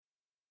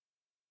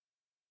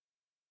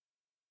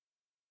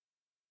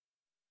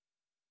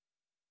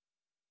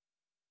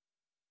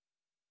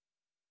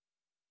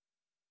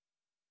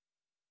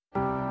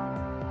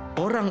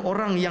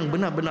Orang-orang yang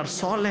benar-benar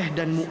soleh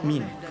dan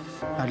mukmin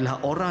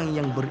adalah orang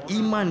yang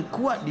beriman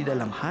kuat di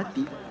dalam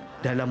hati,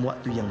 dalam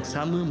waktu yang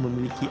sama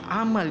memiliki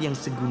amal yang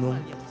segunung,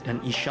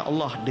 dan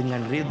insya-Allah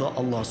dengan redha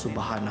Allah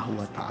Subhanahu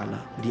wa taala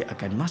dia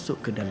akan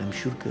masuk ke dalam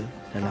syurga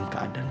dalam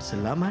keadaan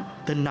selamat,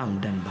 tenang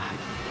dan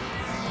bahagia.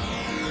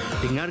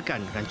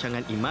 Dengarkan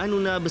rancangan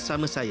Imanuna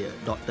bersama saya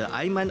Dr.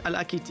 Aiman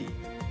Al-Akiti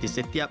di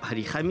setiap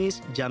hari Khamis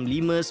jam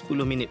 5.10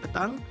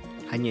 petang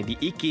hanya di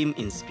IKIM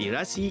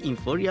Inspirasi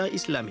Inforia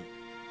Islami.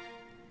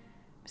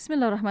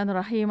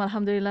 Bismillahirrahmanirrahim.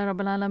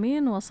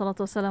 Alhamdulillahirrabbilalamin.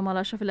 Wassalatu wassalamu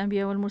ala asyrafil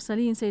anbiya wal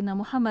mursalin Sayyidina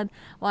Muhammad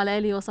wa ala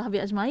alihi wa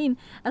sahbihi ajma'in.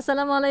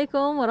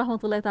 Assalamualaikum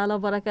warahmatullahi taala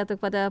wabarakatuh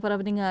kepada para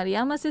pendengar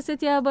yang masih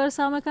setia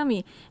bersama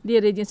kami di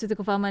Radio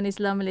Institut Kefahaman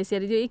Islam Malaysia,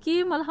 Radio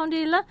IKIM.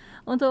 Alhamdulillah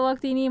untuk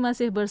waktu ini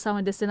masih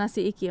bersama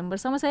Destinasi IKIM.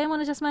 Bersama saya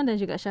Mona Jasman dan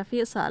juga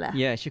Syafiq Saleh.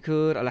 Ya,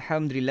 syukur.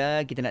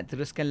 Alhamdulillah kita nak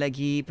teruskan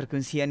lagi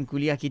perkongsian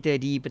kuliah kita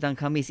di petang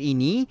Khamis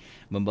ini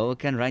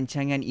membawakan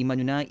rancangan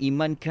Imanuna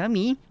Iman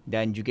Kami,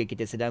 dan juga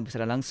kita sedang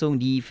bersiaran langsung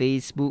di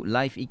Facebook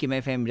Live IKIM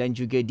FM dan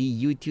juga di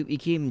YouTube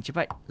IKIM.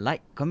 Cepat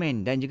like,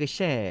 komen dan juga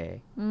share.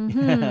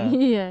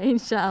 Ya,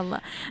 insya-Allah.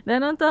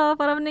 Dan untuk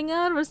para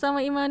pendengar,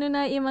 bersama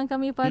Imanuna Iman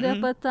Kami pada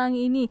petang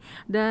ini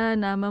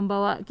dan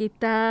membawa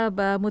kitab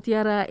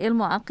Mutiara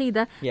Ilmu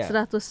Aqidah,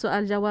 100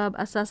 soal jawab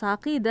asas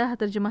aqidah,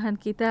 terjemahan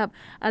kitab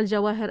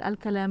Al-Jawahir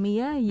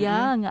Al-Kalamiyah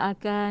yang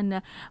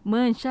akan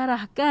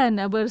mensyarahkan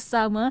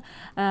bersama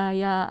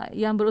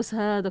yang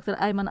berusaha Dr.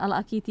 Aiman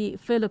Al-Akiti,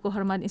 Fellow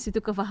Kehormatan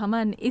Institut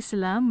Kefahaman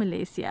Islam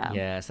Malaysia.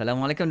 Ya,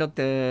 Assalamualaikum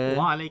Doktor.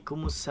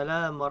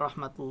 Waalaikumsalam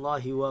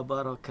warahmatullahi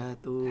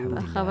wabarakatuh.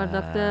 Apa khabar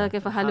Doktor?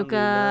 Kaifa haluka?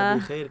 Alhamdulillah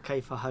bikhair.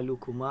 Kaifa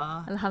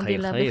halukuma?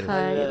 Alhamdulillah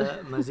bikhair.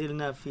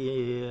 Mazilna fi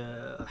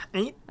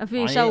Eid. Fi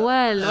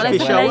Syawal. Fi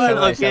Syawal.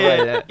 Okey.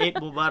 Eid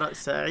Mubarak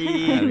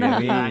Sa'id.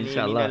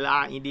 InsyaAllah. Minal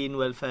a'idin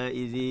wal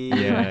faizin.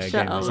 Ya,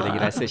 kan masih lagi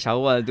rasa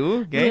Syawal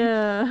tu, kan?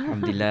 Ya.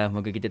 Alhamdulillah,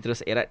 moga kita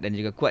terus erat dan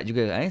juga kuat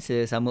juga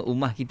sesama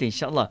ummah kita,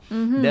 insya-Allah.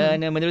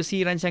 Dan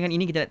menerusi rancangan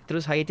ini, kita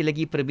terus hayati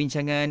lagi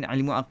perbincangan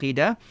ilmu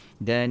akidah,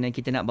 dan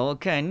kita nak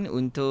bawakan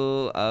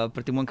untuk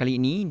pertemuan kali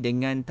ini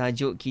dengan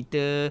tajuk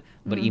kita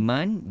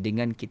beriman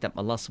dengan kitab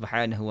Allah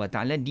Subhanahu wa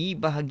taala di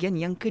bahagian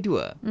yang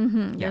kedua.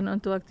 Dan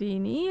untuk waktu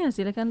ini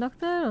silakan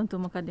Doktor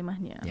untuk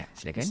mukadimahnya. Ya,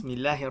 silakan.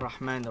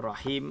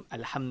 Bismillahirrahmanirrahim.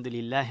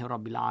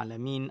 Alhamdulillahirabbil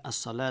alamin.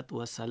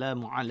 Assalatu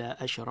wassalamu ala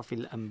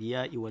asyrafil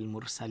anbiya'i wal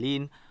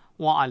mursalin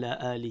wa ala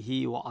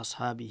alihi wa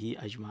ashabihi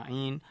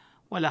ajma'in.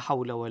 Wala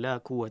haula wala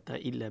quwwata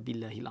illa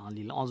billahil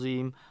aliyil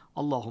azim.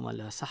 Allahumma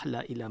la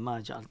sahla illa ma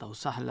ja'altahu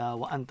sahla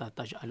wa anta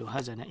taj'alu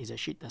hazana idza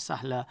syi'ta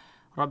sahla.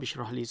 Rabbi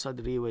shrah li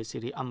sadri wa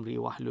yassir li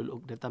amri wahlul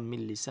 'uqdatam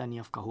min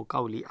lisani yafqahu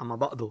qawli. Amma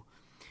ba'du.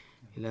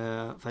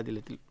 Ila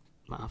fadilatul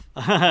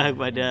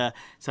kepada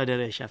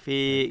saudara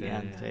Syafiq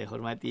yang saya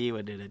hormati,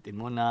 kepada Datin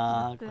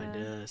Mona,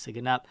 kepada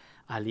segenap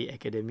ahli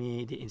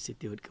akademi di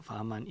Institut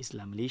Kefahaman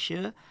Islam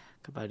Malaysia,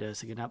 kepada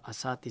segenap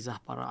asatizah,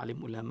 para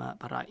alim ulama,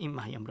 para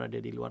imam yang berada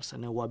di luar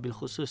sana, wabil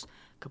khusus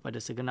kepada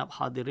segenap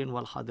hadirin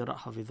wal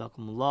hadirat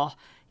hafizakumullah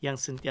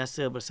yang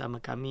sentiasa bersama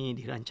kami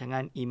di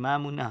rancangan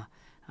Imanuna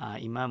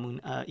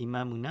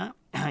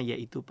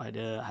iaitu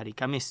pada hari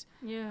Khamis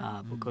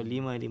pukul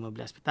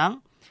 5.15 petang.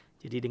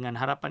 Jadi dengan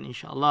harapan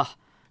insya-Allah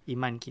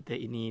iman kita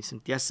ini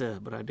sentiasa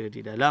berada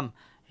di dalam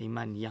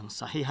iman yang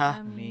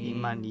sahihah,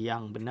 iman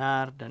yang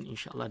benar, dan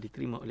insya-Allah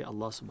diterima oleh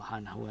Allah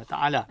Subhanahu wa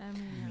taala.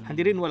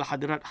 Hadirin wal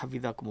hadirat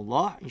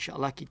hafizakumullah,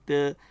 insya-Allah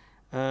kita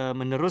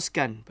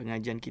meneruskan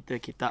pengajian kita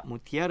kitab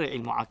Mutiara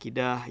Ilmu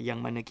Akidah, yang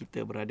mana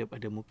kita berada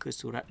pada muka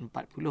surat 40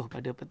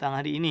 pada petang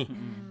hari ini.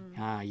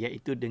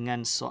 Iaitu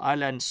dengan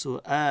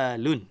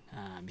soalun.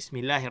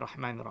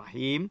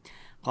 Bismillahirrahmanirrahim.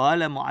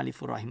 Qala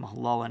mu'allifur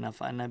rahimahullah wa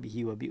nafa'ana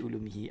bihi wa bi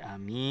ulumihi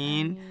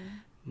amin.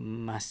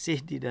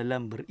 Masih di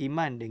dalam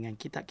beriman dengan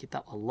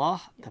kitab-kitab Allah,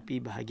 tapi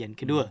bahagian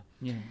kedua.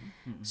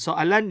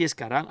 Soalan dia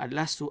sekarang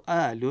adalah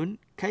soalun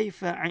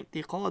kaifa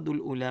i'tiqadul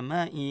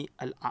ulama'i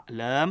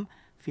al-a'lam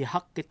fi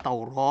haqqi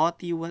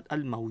taurati wal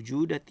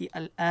mawjudati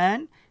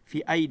al-an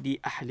fi aidi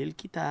ahli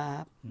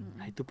al-kitab.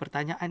 Itu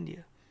pertanyaan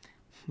dia.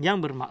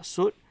 Yang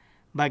bermaksud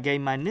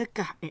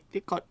bagaimanakah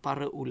i'tiqad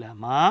para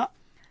ulama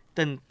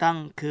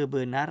tentang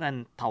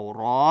kebenaran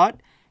Taurat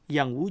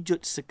yang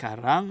wujud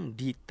sekarang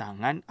di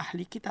tangan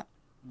ahli kitab.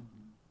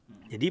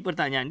 Jadi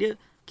pertanyaan dia,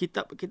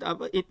 kitab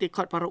apa,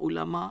 i'tiqad para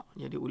ulama,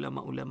 jadi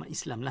ulama-ulama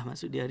Islam lah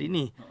maksud dia hari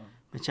ni.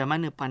 Macam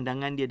mana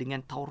pandangan dia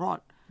dengan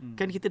Taurat?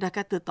 Kan kita dah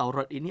kata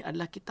Taurat ini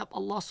adalah kitab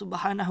Allah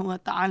Subhanahu wa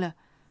taala.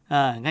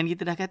 Kan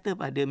kita dah kata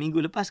pada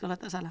minggu lepas kalau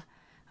tak salah.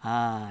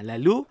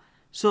 Lalu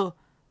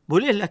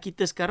bolehlah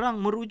kita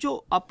sekarang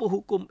merujuk apa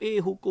hukum A,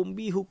 hukum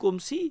B, hukum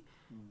C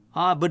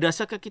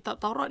berdasarkan kitab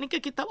Taurat ni kan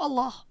kitab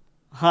Allah.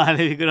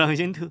 Lebih kurang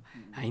macam tu.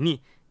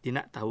 Ini dia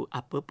nak tahu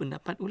apa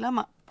pendapat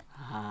ulama.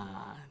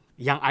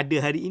 Yang ada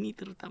hari ini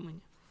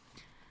terutamanya.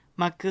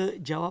 Maka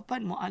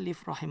jawapan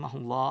muallif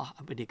rahimahullah,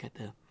 apa dia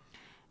kata?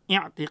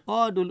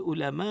 I'tiqadul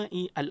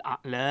ulama'i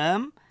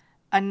al-a'lam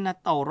anna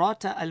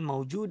Taurata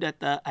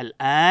al-mawjudata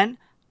al-an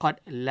qad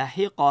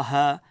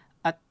lahiqaha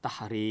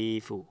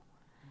at-tahrifu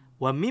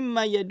Wa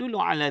mimma yadullu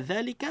ala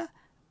dhalika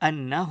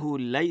annahu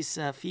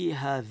laisa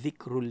fiha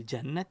dhikrul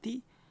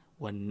jannati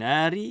wan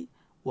nari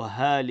wa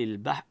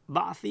halil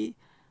ba'thi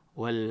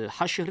wal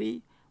hashri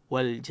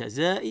wal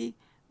jazai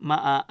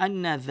ma'a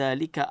anna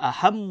dhalika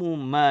ahammu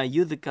ma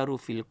yudhkaru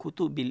fil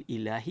kutubil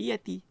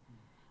ilahiyati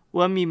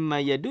wa mimma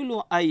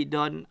yadullu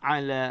aidan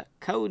ala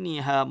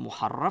kauniha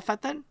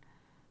muharrafatan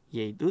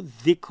yaitu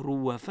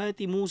dhikru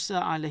wafati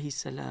Musa alaihi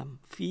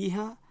salam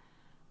fiha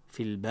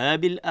fil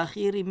babil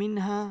akhir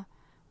minha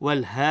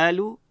wal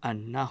halu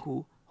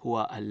annahu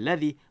huwa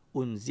alladhi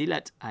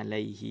unzilat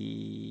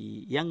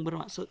alaihi. Yang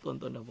bermaksud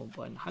tuan-tuan dan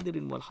puan-puan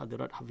hadirin wal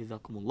hadirat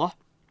hafizakumullah,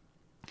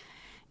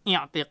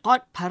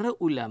 i'tiqad para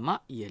ulama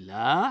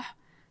ialah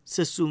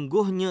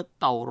sesungguhnya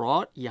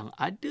Taurat yang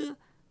ada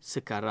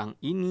sekarang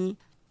ini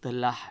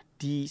telah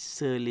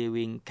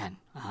diselewengkan.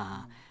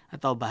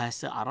 Atau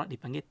bahasa Arab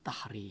dipanggil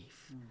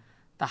tahrif.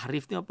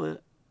 Tahrif ni apa?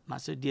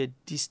 Maksud dia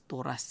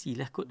distorasi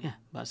lah kot ya.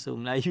 Bahasa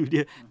Melayu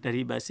dia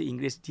dari bahasa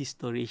Inggeris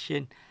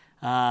distortion.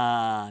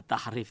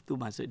 Tahrif tu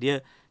maksud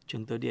dia,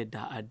 contoh dia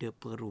dah ada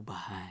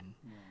perubahan.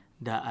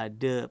 Dah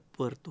ada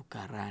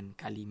pertukaran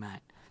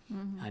kalimat.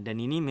 Dan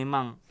ini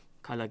memang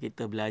kalau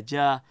kita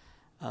belajar,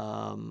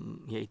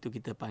 iaitu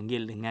kita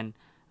panggil dengan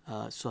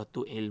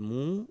suatu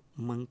ilmu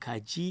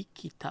mengkaji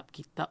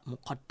kitab-kitab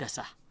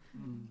muqaddasah.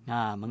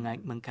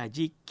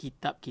 Mengkaji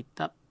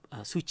kitab-kitab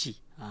suci.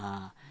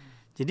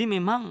 Jadi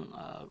memang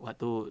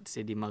waktu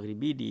saya di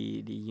Maghribi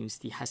di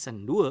Universiti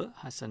Hasan II,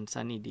 Hasan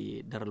Sani di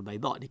Darul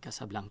Bayda di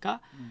Casablanca,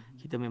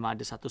 kita memang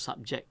ada satu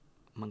subjek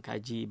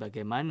mengkaji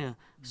bagaimana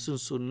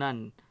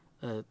susunan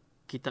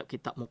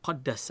kitab-kitab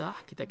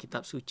muqaddasah,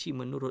 kitab-kitab suci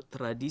menurut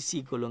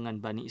tradisi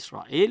golongan Bani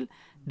Israel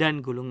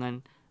dan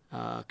golongan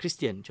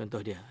Kristian,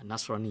 contoh dia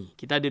Nasrani.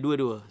 Kita ada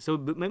dua-dua. So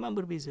memang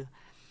berbeza.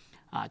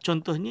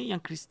 Contohnya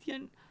yang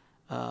Kristian,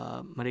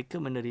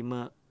 mereka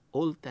menerima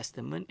Old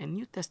Testament and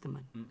New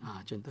Testament.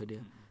 Contoh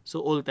dia.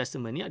 So Old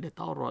Testament ni ada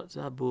Taurat,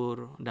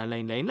 Zabur dan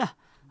lain-lain lah.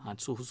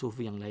 Suhuf-suhuf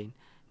yang lain.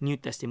 New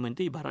Testament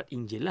tu ibarat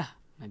Injil lah,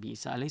 Nabi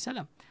Isa AS.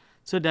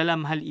 So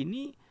dalam hal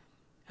ini,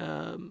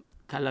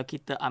 kalau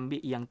kita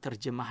ambil yang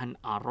terjemahan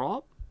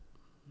Arab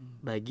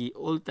bagi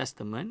Old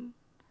Testament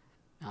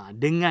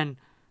dengan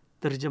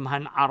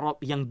terjemahan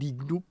Arab yang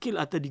dinukil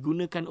atau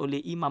digunakan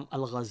oleh Imam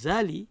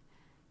Al-Ghazali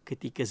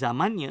ketika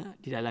zamannya,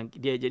 di dalam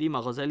dia, jadi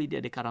Imam Ghazali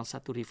dia ada karang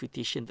satu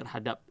refutation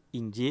terhadap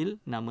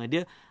Injil, nama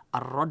dia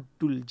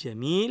Ar-Raddul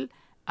Jamil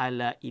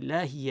ala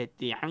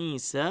ilahiyati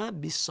Isa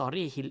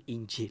bisarihil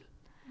Injil.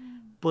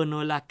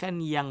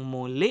 Penolakan yang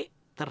molek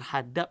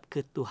terhadap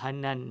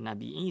ketuhanan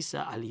Nabi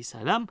Isa AS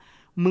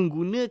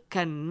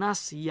menggunakan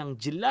nas yang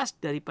jelas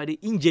daripada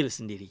Injil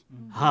sendiri.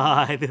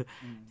 Itu.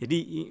 Jadi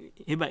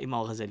hebat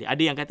Imam Ghazali. Ada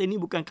yang kata ini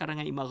bukan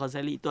karangan Imam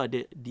Ghazali, itu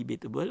ada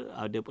debatable,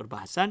 ada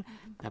perbahasan,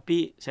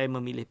 tapi saya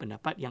memilih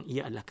pendapat yang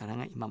ia adalah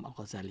karangan Imam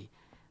Al-Ghazali.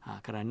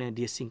 Kerana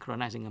dia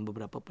sinkronis dengan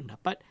beberapa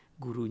pendapat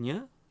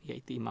gurunya,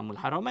 iaitu Imamul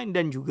Haramain,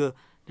 dan juga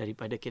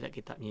daripada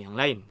kitab-kitabnya yang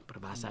lain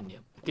perbahasan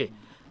dia. Okey.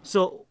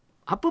 So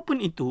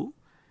apapun itu,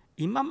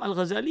 Imam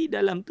Al-Ghazali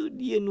dalam tu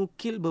dia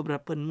nukil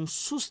beberapa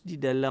nusus di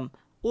dalam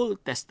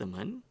Old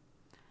Testament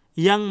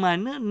yang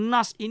mana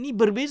nas ini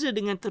berbeza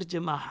dengan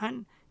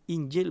terjemahan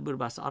Injil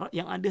berbahasa Arab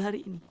yang ada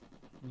hari ini.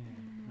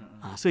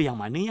 So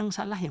yang mana yang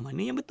salah, yang mana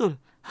yang betul?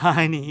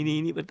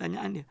 Ini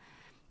pertanyaan dia.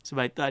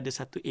 Sebab itu ada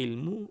satu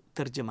ilmu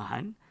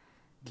terjemahan,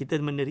 kita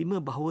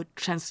menerima bahawa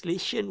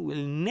translation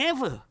will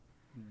never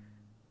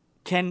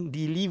can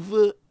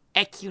deliver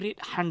accurate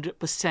 100%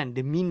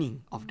 the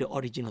meaning of the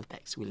original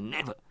text. Will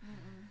never.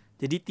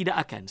 Jadi tidak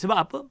akan. Sebab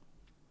apa?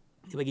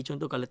 Dia bagi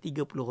contoh, kalau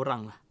 30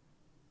 orang lah.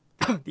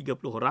 30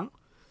 orang.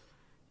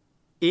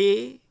 A,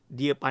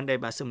 dia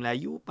pandai bahasa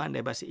Melayu,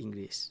 pandai bahasa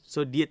Inggeris.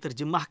 So, dia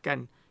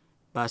terjemahkan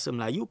bahasa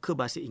Melayu ke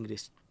bahasa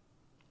Inggeris.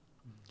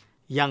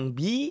 Yang B,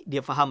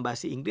 dia faham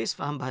bahasa Inggeris,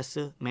 faham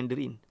bahasa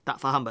Mandarin.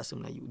 Tak faham bahasa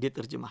Melayu. Dia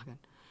terjemahkan.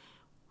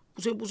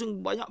 Pusing-pusing,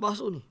 banyak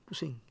bahasa ni.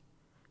 Pusing.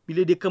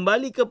 Bila dia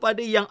kembali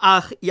kepada yang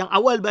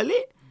awal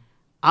balik,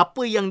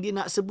 apa yang dia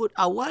nak sebut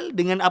awal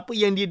dengan apa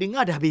yang dia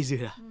dengar dah beza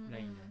dah.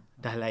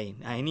 Dah lain.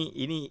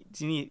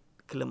 Ini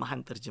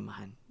kelemahan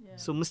terjemahan.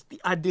 So mesti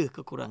ada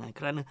kekurangan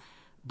kerana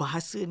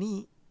bahasa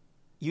ni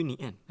unik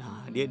kan.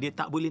 Dia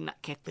tak boleh nak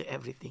cater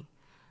everything.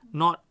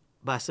 Not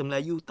bahasa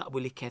Melayu tak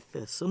boleh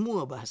cater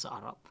semua bahasa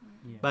Arab.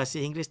 Bahasa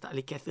Inggeris tak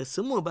boleh cater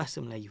semua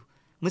bahasa Melayu.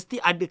 Mesti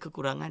ada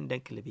kekurangan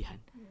dan kelebihan.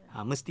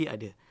 Mesti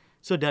ada.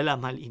 So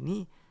dalam hal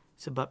ini,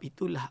 sebab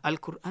itulah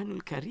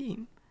Al-Quranul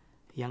Karim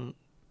yang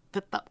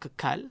tetap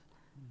kekal,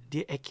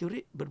 dia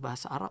accurate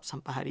berbahasa Arab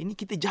sampai hari ini,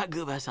 kita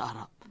jaga bahasa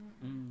Arab.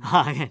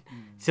 Kan?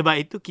 Sebab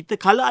itu kita,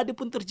 kalau ada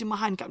pun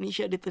terjemahan kat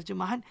Malaysia, ada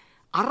terjemahan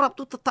Arab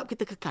tu tetap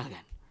kita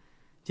kekalkan.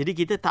 Jadi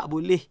kita tak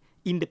boleh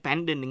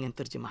independent dengan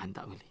terjemahan,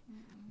 tak boleh.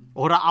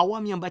 Orang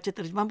awam yang baca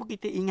terjemahan pun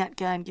kita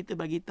ingatkan, kita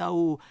bagi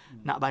tahu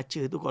nak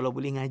baca tu kalau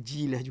boleh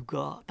ngajilah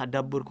juga,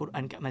 tadabbur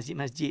Quran kat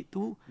masjid-masjid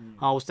tu.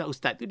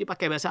 Ustaz-ustaz tu dia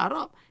pakai bahasa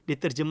Arab, dia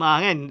terjemah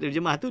kan.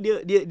 Terjemah tu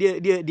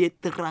dia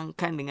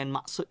terangkan dengan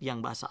maksud yang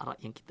bahasa Arab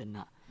yang kita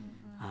nak.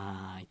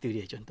 Itu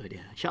dia contoh dia.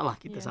 InsyaAllah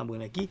kita sambung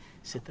lagi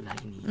setelah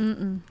ini.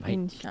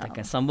 Baik, kita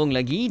akan sambung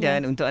lagi.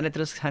 Dan untuk anda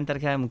terus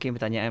hantarkan mungkin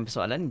pertanyaan,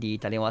 persoalan di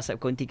talian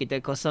WhatsApp konti kita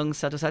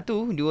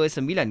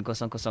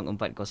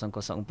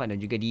 011290040004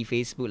 dan juga di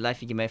Facebook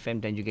Live IKIM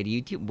FM dan juga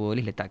di YouTube.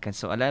 Boleh letakkan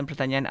soalan,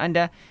 pertanyaan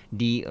anda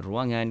di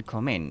ruangan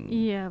komen.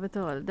 Ya,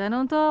 betul. Dan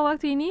untuk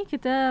waktu ini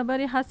kita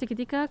berehat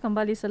seketika,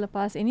 kembali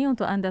selepas ini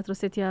untuk anda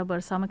terus setia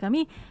bersama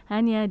kami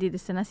hanya di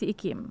Destinasi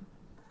IKIM.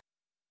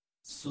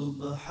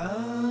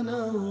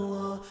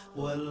 Subhanallah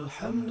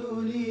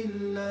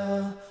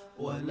walhamdulillah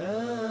wa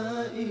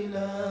la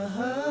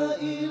ilaha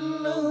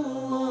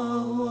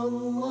illallah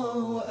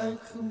wallahu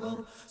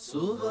akbar.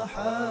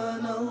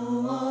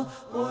 Subhanallah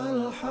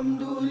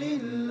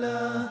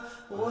walhamdulillah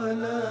wa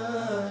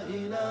la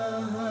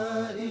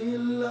ilaha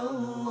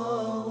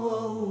illallah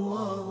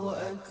wallahu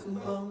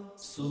akbar.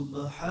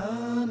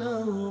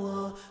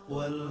 Subhanallah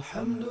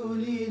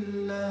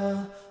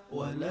walhamdulillah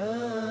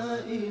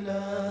ولا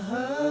إله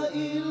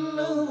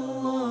إلا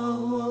الله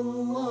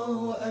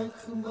والله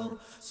أكبر.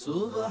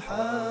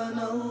 سبحان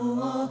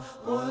الله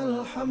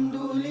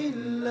والحمد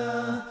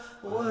لله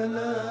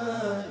ولا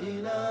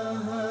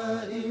إله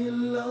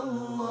إلا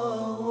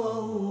الله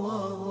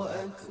والله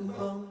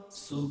أكبر.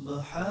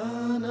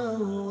 سبحان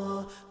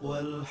الله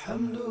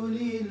والحمد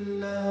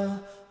لله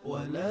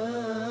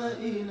ولا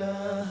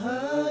إله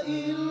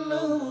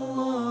إلا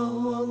الله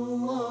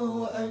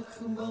والله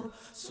أكبر.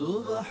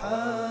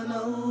 سبحان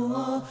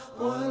الله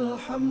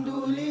والحمد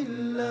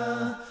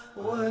لله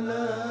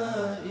ولا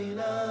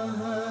إله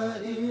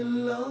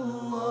إلا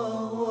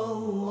الله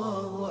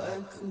والله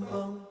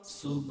أكبر.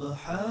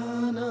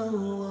 سبحان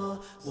الله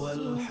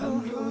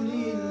والحمد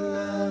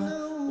لله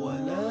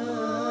ولا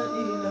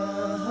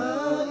إله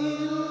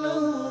إلا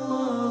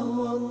الله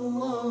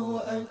والله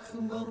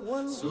أكبر.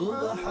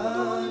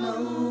 سبحان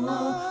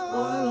الله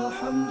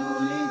والحمد لله ولا سبحان الله والحمد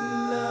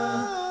لله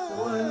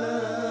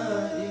ولا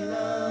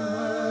إله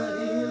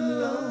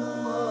إلا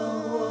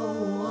الله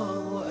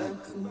والله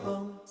أكبر.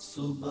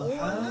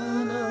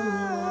 سبحان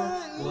الله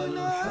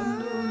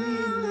والحمد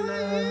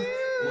لله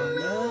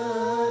ولا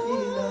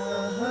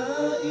إله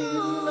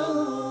إلا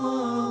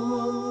الله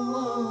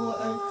والله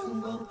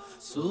أكبر.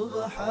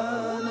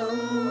 سبحان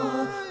الله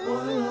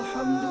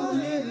والحمد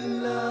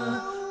لله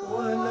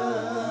ولا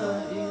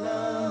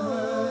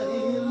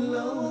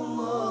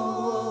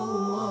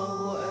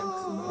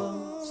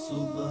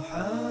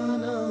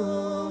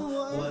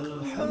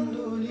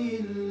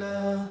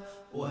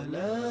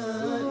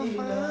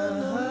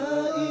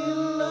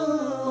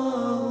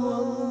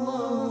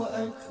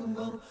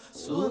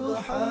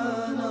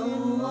سبحان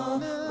الله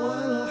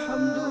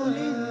والحمد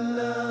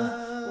لله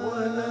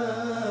ولا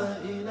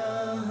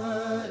إله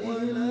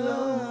إلا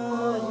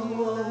الله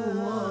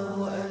والله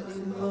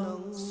أكبر.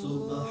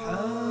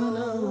 سبحان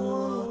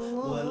الله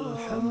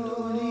والحمد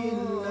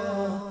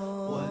لله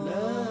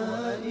ولا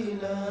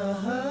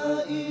إله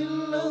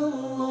إلا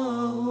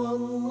الله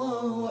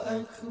والله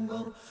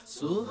أكبر.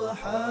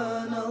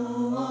 سبحان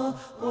الله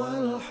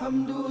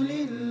والحمد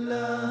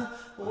لله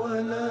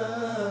ولا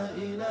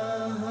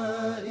إله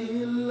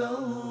إلا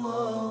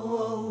الله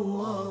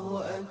والله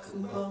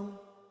أكبر.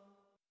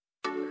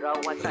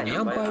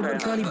 Penyampai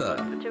berkaliber,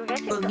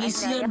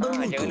 pengisian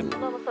bermutu,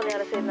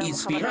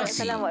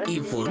 inspirasi,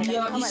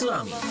 euforia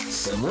Islami,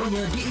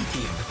 semuanya di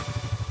IKIM.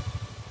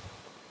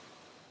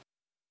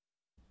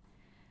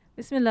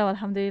 Bismillah,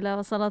 alhamdulillah,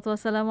 wassalatu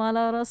wassalamu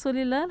ala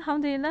rasulillah.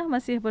 Alhamdulillah,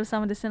 masih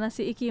bersama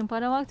Destinasi IKIM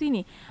pada waktu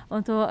ini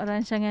untuk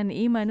rancangan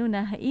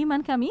Imanuna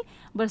Iman kami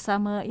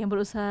bersama yang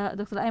berusaha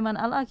Dr. Aiman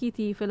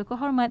Al-Akiti, Fellow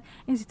Kehormat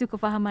Institut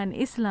Kefahaman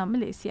Islam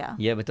Malaysia.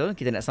 Ya, betul.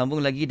 Kita nak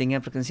sambung lagi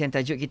dengan perkongsian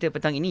tajuk kita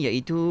petang ini,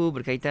 iaitu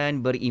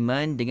berkaitan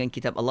beriman dengan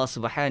kitab Allah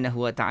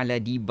Subhanahu Wa Taala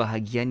di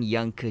bahagian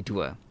yang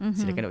kedua.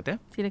 Silakan Doktor.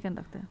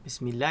 Silakan Doktor.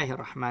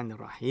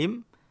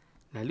 Bismillahirrahmanirrahim.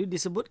 Lalu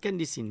disebutkan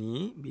di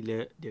sini,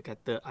 bila dia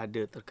kata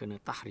ada terkena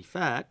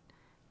tahrifat,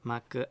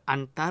 maka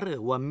antara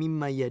wa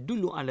mimma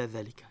yadullu ala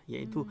zalika,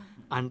 iaitu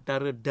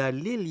antara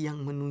dalil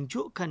yang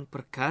menunjukkan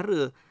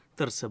perkara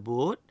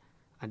tersebut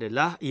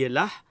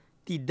ialah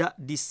tidak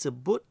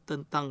disebut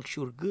tentang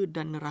syurga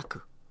dan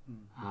neraka.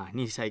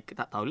 Ni saya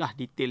tak tahulah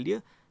detail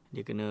dia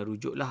kena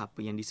rujuklah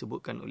apa yang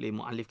disebutkan oleh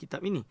muallif kitab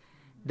ini.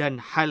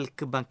 Dan hal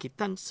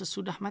kebangkitan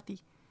sesudah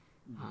mati,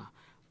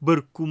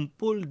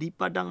 berkumpul di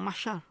padang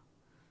mahsyar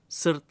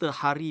serta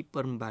hari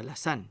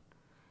pembalasan.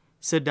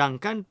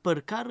 Sedangkan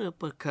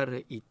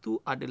perkara-perkara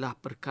itu adalah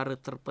perkara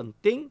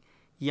terpenting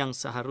yang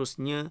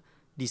seharusnya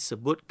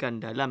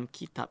disebutkan dalam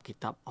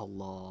kitab-kitab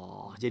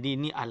Allah. Jadi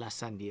ini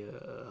alasan dia.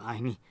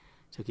 Ini.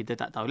 So kita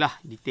tak tahulah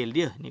detail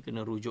dia. Ni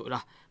kena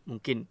rujuklah.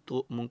 Mungkin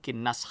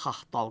naskhah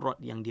Taurat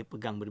yang dia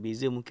pegang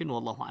berbeza. Mungkin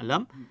wallahu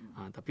alam.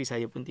 Tapi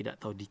saya pun tidak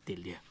tahu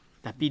detail dia.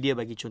 Tapi dia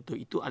bagi contoh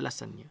itu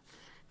alasannya.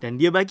 Dan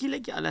dia bagi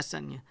lagi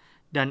alasannya.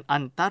 Dan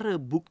antara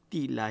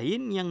bukti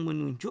lain yang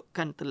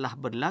menunjukkan telah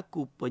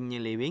berlaku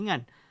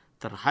penyelewengan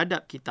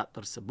terhadap kitab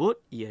tersebut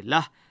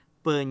ialah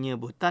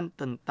penyebutan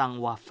tentang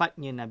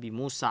wafatnya Nabi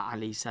Musa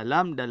AS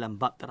dalam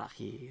bab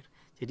terakhir.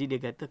 Jadi dia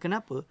kata,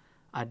 kenapa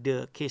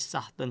ada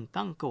kisah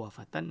tentang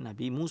kewafatan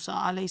Nabi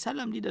Musa AS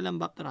di dalam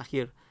bab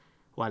terakhir.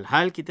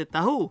 Walhal kita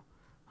tahu,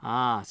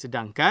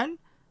 sedangkan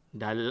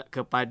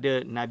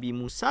kepada Nabi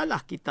Musa lah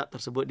kitab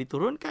tersebut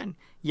diturunkan.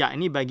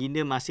 Yakni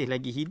baginda masih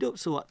lagi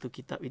hidup sewaktu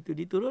kitab itu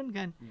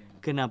diturunkan.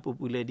 Kenapa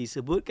pula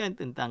disebutkan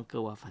tentang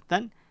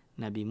kewafatan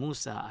Nabi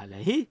Musa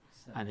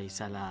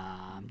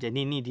alaihissalam. Jadi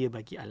ini dia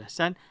bagi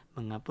alasan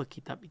mengapa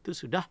kitab itu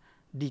sudah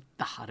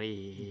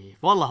ditahrif.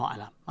 Wallahu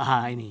alam.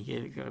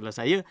 Ini kalau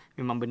saya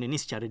memang benda ni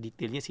secara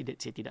detailnya saya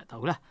tidak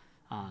tahulah.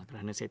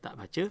 Kerana saya tak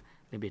baca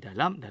lebih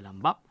dalam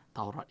bab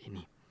Taurat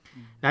ini.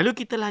 Lalu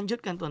kita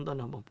lanjutkan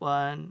tuan-tuan dan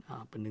puan-puan,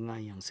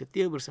 pendengar yang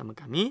setia bersama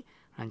kami,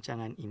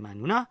 rancangan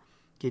Imanuna.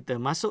 Kita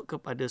masuk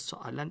kepada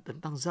soalan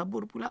tentang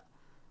Zabur pula.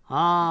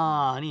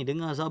 Ni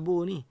dengar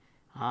Zabur ni.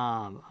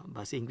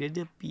 Bahasa Inggeris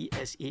dia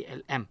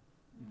PSALM.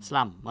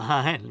 Islam.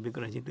 Lebih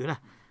kurang macam itulah.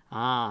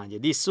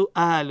 Jadi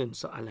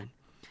soalan.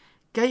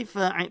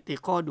 Kaifa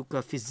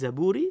i'tiqaduka fi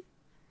Zaburi?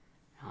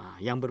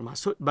 Yang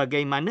bermaksud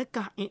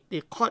bagaimanakah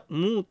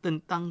i'tiqadmu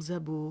tentang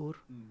Zabur?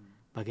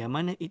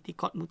 Bagaimana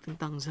i'tiqadmu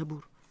tentang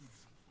Zabur?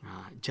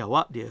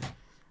 Jawab dia,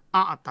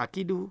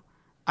 a'taqidu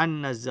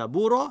anna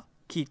Zabura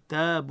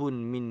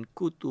kitabun min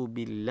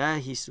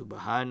kutubillahi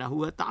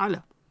subhanahu wa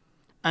ta'ala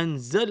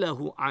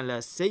anzalahu ala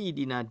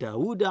sayyidina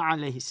Dawud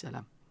alaihi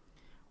salam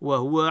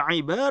wa huwa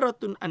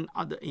ibaratun an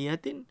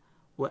ad'iyatin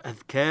wa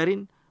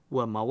adhkarin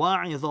wa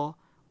mawa'idha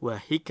wa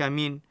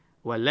hikamin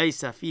wa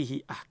laysa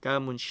fihi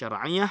ahkamun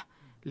syar'iyyah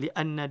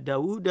lianna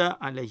Dawud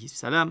alaihi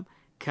salam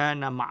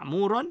kana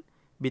ma'muran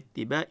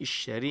bittiba'i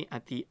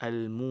syari'ati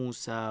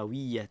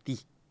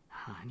al-musawiyyati.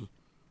 Ni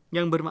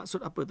yang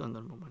bermaksud apa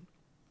tuan-tuan dan puan-puan?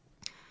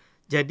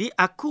 Jadi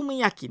aku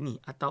meyakini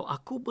atau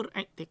aku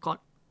beriktikad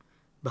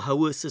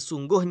bahawa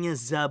sesungguhnya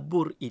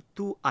Zabur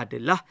itu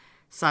adalah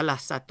salah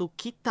satu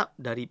kitab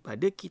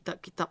daripada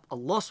kitab-kitab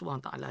Allah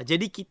SWT.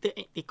 Jadi kita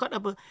iktikad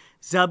apa?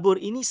 Zabur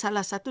ini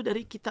salah satu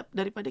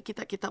daripada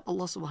kitab-kitab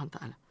Allah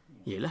SWT.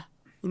 Yalah,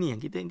 ini yang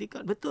kita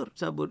iktikad. Betul,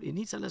 Zabur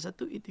ini salah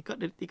satu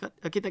iktikad dari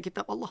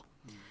kitab-kitab Allah.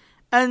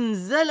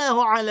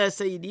 Anzalahu ala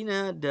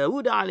Sayyidina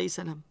Dawud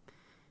alaihissalam.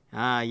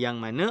 Yang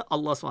mana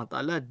Allah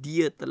SWT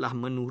dia telah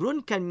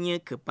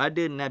menurunkannya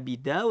kepada Nabi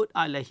Daud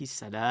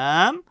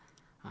alaihissalam.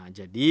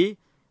 Jadi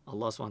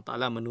Allah SWT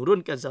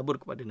menurunkan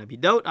Zabur kepada Nabi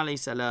Daud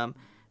alaihissalam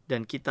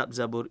dan kitab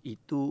Zabur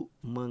itu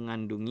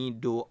mengandungi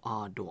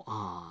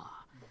doa-doa.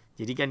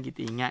 Jadi kan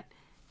kita ingat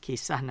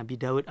kisah Nabi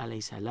Daud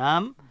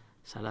alaihissalam,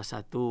 salah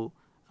satu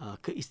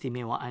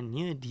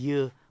keistimewaannya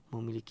dia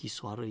memiliki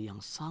suara yang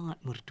sangat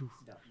merdu.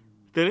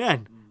 Betul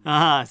kan?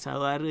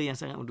 Suara yang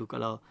sangat merdu.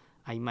 Kalau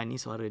Aiman ni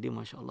suara dia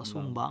Masya Allah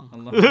sumbang.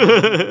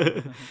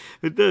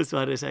 Betul,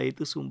 suara saya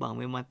itu sumbang.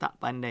 Memang tak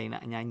pandai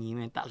nak nyanyi,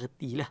 memang tak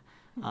reti lah.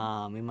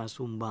 Memang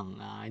sumbang.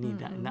 Ini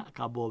nak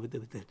kabur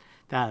betul-betul.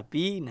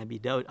 Tapi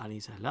Nabi Daud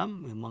AS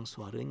memang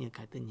suaranya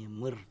katanya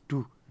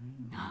merdu.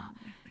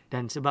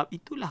 Dan sebab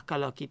itulah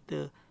kalau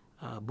kita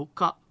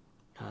buka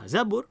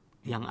Zabur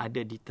yang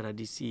ada di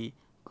tradisi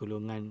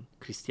golongan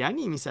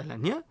Kristiani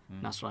misalnya,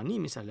 Nasrani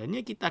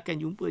misalnya, kita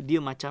akan jumpa dia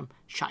macam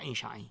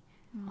syair-syair.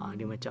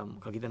 Dia macam,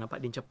 kalau kita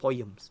nampak dia macam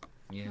poems.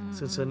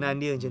 Susunan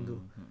dia macam tu.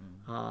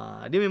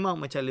 Dia memang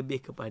macam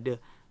lebih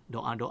kepada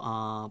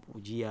doa-doa,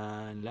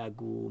 pujian,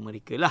 lagu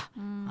mereka lah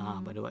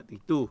pada waktu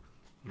itu.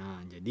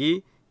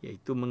 Jadi,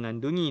 iaitu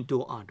mengandungi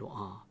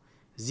doa-doa,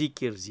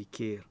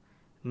 zikir-zikir,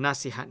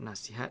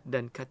 nasihat-nasihat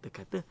dan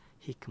kata-kata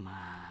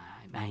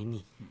hikmat.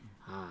 Ini.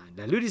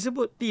 Lalu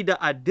disebut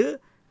tidak ada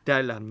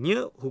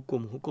dalamnya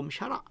hukum-hukum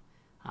syarak.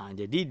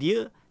 Jadi,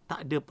 dia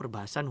tak ada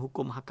perbahasan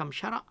hukum hakam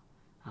syarak.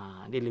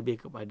 Dia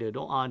lebih kepada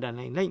doa dan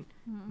lain-lain.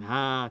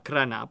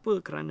 Kerana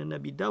apa? Kerana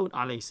Nabi Daud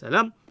AS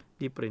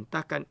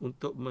diperintahkan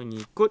untuk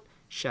mengikut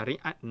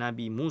syariat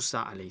Nabi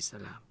Musa AS.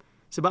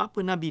 Sebab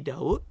apa Nabi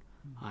Daud?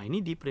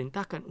 Ini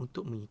diperintahkan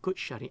untuk mengikut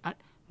syariat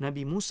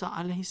Nabi Musa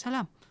AS.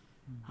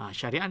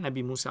 Syariat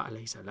Nabi Musa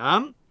AS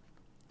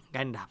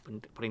kan dah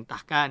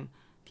perintahkan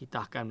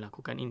kita akan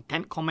melakukan ini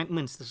 10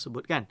 commandments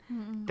tersebut kan.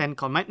 10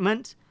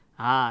 commandments.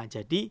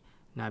 Jadi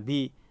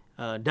Nabi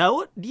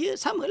Daud dia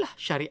samalah,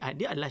 syariat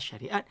dia adalah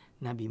syariat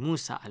Nabi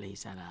Musa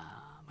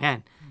alaihissalam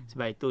kan.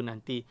 Sebab itu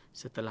nanti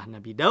setelah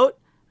Nabi Daud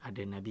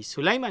ada Nabi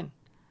Sulaiman,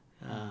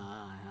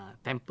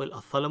 Temple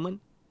of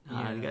Solomon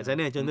dekat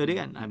sana contoh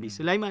dia kan, Nabi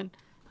Sulaiman.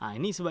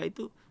 Ini sebab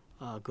itu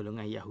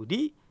golongan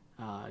Yahudi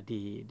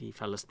di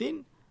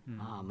Palestin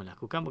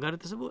melakukan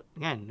perkara tersebut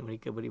kan.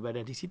 Mereka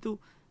beribadah di situ,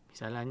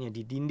 misalnya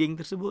di dinding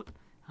tersebut,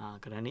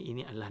 kerana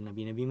ini adalah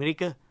nabi-nabi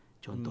mereka.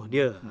 Contoh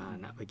dia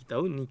nak bagi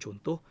tahu ni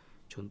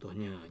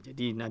contohnya.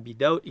 Jadi Nabi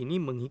Daud ini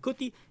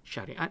mengikuti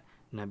syariat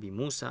Nabi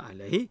Musa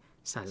alaihi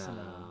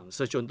salam.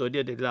 So contoh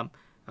dia dalam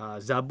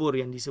Zabur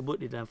yang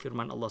disebut di dalam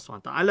firman Allah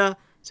SWT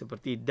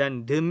seperti,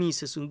 dan demi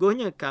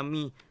sesungguhnya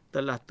kami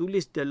telah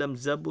tulis dalam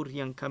Zabur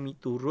yang kami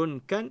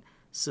turunkan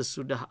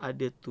sesudah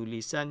ada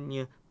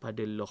tulisannya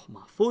pada Lauh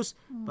Mahfuz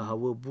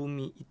bahawa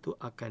bumi itu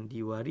akan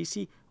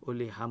diwarisi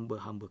oleh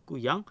hamba-hambaku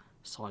yang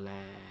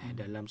soleh.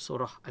 Dalam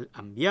surah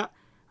Al-Anbiya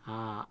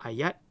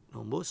ayat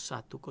nombor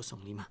 105.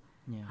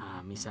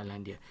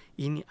 Misalan dia.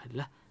 Ini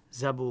adalah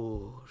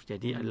Zabur.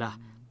 Jadi adalah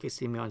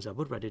keistimewaan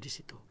Zabur berada di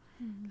situ.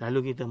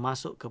 Lalu kita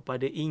masuk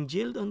kepada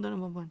Injil, tuan-tuan dan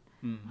puan-puan.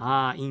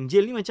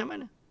 Injil ni macam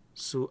mana?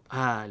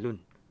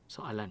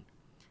 Soalan.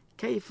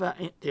 Kaifa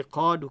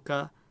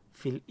i'tiqaduka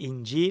fil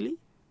Injili?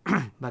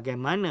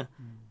 Bagaimana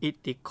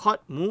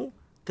i'tiqadmu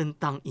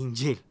tentang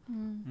Injil?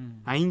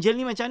 Injil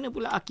ni macam mana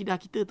pula akidah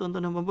kita,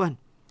 tuan-tuan dan puan-puan?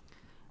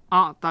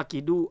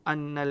 A'taqidu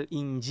annal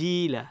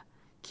Injila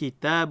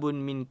kitabun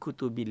min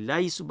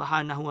kutubillahi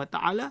subhanahu wa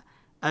ta'ala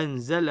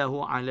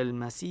anzalahu 'alal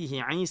Masih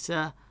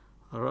Isa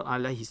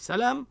alaihi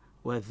salam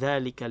wa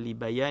dzalika li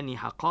bayani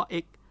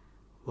haqa'iq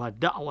wa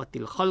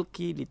da'watil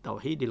khalqi li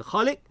tauhidil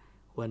khaliq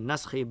wa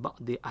naskhi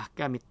ba'di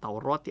ahkamit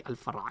tawrati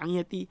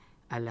al-far'iyyati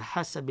ala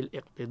hasabil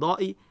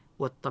iqtida'i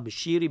wa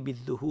tabshiri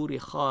bidzuhuri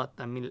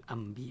khatamil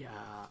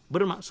anbiya.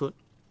 Bermaksud,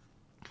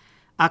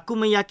 aku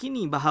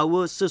meyakini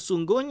bahawa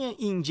sesungguhnya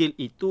Injil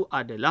itu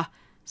adalah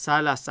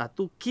salah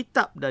satu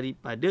kitab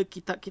daripada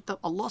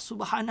kitab-kitab Allah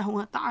Subhanahu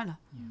Wa Taala.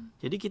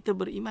 Jadi kita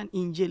beriman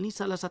Injil ni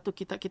salah satu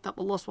kitab-kitab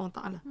Allah Subhanahu Wa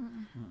Taala.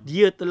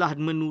 Dia telah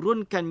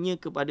menurunkannya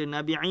kepada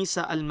Nabi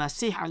Isa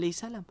Al-Masih alaihi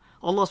salam.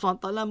 Allah Subhanahu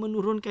Wa Taala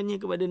menurunkannya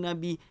kepada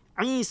Nabi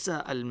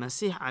Isa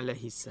Al-Masih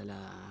alaihi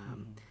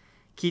salam.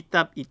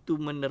 Kitab itu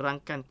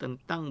menerangkan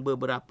tentang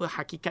beberapa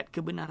hakikat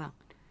kebenaran.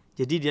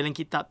 Jadi dalam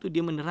kitab tu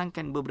dia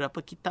menerangkan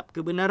beberapa kitab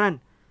kebenaran.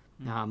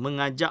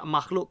 Mengajak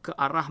makhluk ke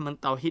arah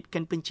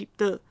mentauhidkan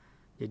pencipta.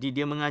 Jadi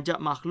dia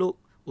mengajak makhluk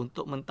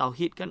untuk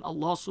mentauhidkan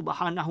Allah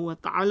Subhanahu Wa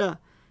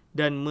Taala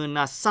dan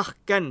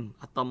menasahkan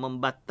atau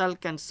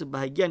membatalkan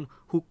sebahagian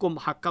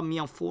hukum hakam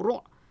yang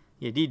furu'.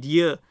 Jadi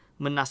dia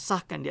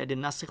menasahkan, dia ada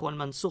nasikh wal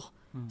mansukh.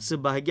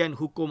 Sebahagian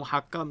hukum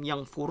hakam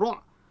yang furu'.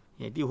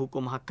 Jadi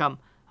hukum hakam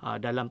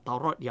dalam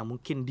Taurat yang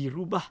mungkin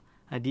dirubah.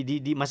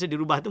 Masa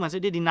dirubah tu maksud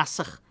dia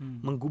dinasakh,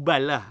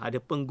 menggubal lah, ada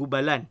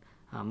penggubalan,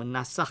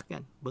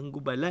 menasahkan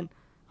penggubalan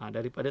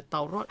daripada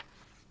Taurat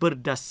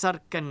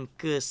berdasarkan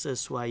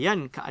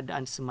kesesuaian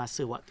keadaan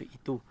semasa waktu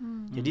itu.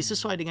 Jadi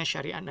sesuai dengan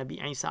syariat Nabi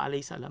Isa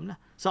alaihissalam lah.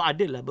 So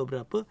adalah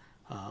beberapa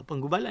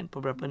penggubalan,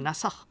 beberapa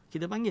nasakh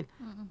kita panggil,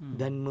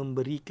 dan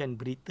memberikan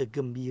berita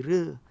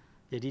gembira.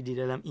 Jadi di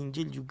dalam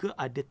Injil juga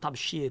ada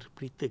tabsyir,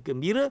 berita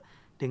gembira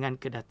dengan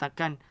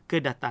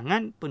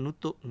kedatangan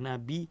penutup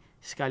Nabi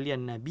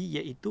sekalian Nabi,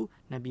 iaitu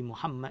Nabi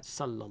Muhammad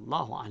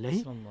sallallahu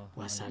alaihi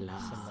wasallam.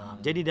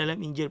 Jadi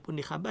dalam Injil pun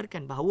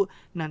dikhabarkan bahawa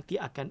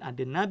nanti akan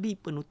ada Nabi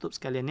penutup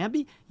sekalian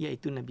Nabi,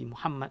 iaitu Nabi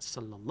Muhammad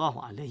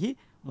sallallahu alaihi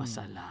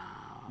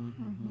wasallam.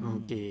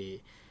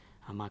 Okey.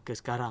 Maka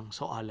sekarang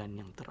soalan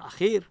yang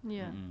terakhir.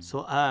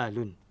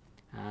 Soalun.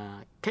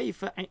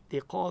 Kaifa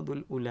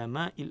i'tiqadul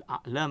ulama'il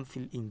a'lam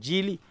fil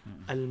Injili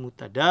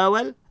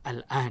al-mutadawal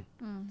al-an?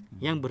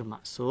 Yang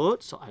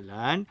bermaksud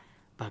soalan,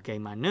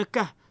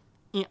 bagaimanakah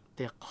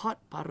i'tiqad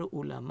para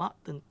ulama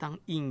tentang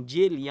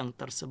Injil yang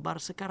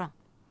tersebar sekarang?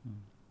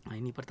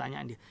 Ini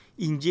pertanyaan dia.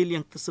 Injil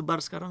yang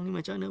tersebar sekarang ni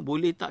macam mana?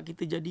 Boleh tak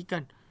kita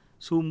jadikan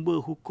sumber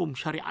hukum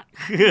syariat?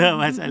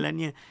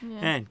 Masalahnya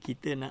kan,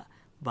 kita nak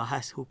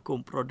bahas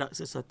hukum produk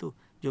sesuatu,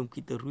 jom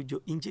kita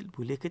rujuk Injil,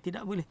 boleh ke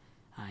tidak boleh?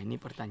 Ini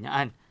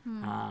pertanyaan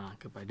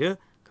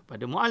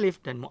kepada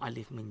mu'alif, dan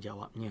mu'alif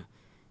menjawabnya,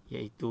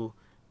 iaitu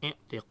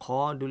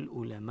i'tiqadul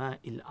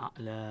ulama'il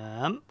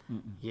a'lam,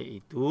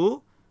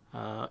 iaitu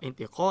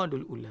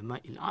i'tiqadul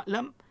ulama'il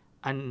a'lam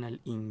annal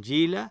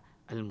injila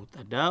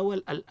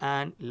al-mutadawal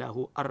al-an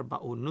lahu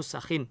arba'u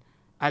nusakhin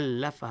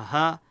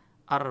allafaha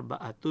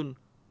arba'atun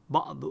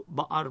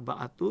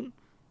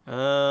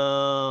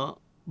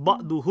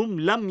ba'duhum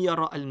lam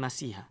yara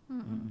al-masiha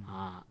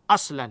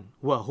aslan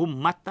wa hum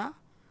Matta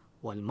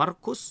wal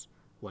Markus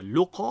wal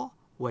Luqa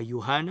wa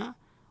Yuhana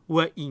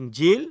wa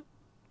Injil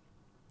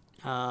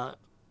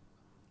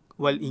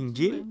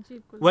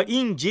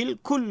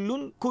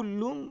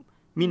kullun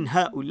min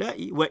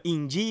haula'i wa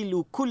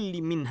injilu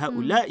kulli min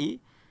haula'i,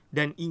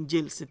 dan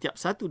Injil setiap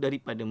satu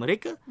daripada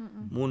mereka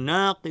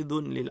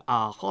munaqidun lil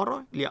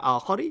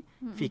akhari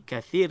fi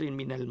kathirin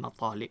min al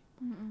matalib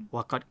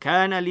wa qad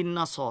kana lin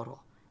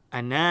nasara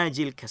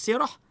anajil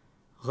kasirah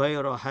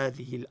ghaira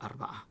hadhihi al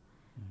arba'ah.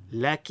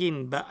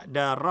 Lakin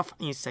ba'da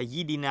raf'i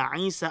sayyidina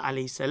Isa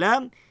alaihi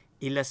salam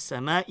ila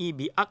as-sama'i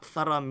bi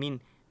akthara min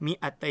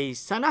 200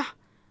 sanah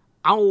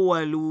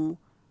awwalu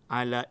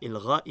ala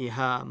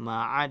ilghaiha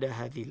ma 'ada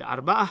hadhihi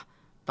al-arba'ah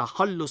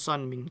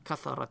takhallusan min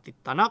kathrati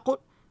at-tanaqud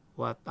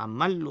wa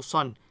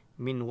tamallusan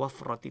min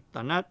wafrati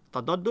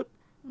at-tadaddud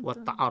wa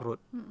at-ta'arrud.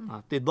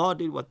 Tidad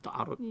wa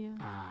at-ta'arrud.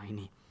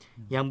 Ini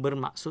yang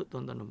bermaksud,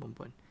 tuan-tuan dan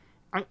puan-puan,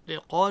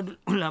 i'tiqadul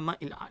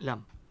ulama'il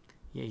a'lam,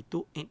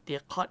 iaitu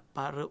i'tiqad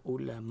para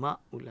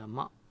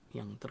ulama-ulama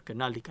yang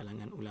terkenal di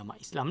kalangan ulama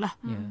Islam lah.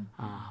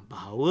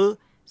 Bahawa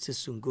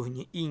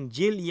sesungguhnya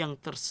Injil yang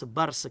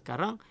tersebar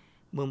sekarang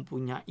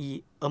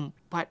mempunyai 4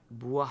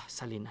 buah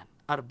salinan,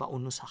 arba'un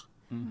nusakh.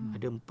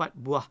 Ada 4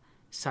 buah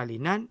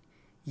salinan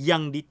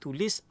yang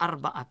ditulis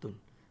arba'atun,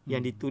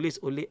 yang ditulis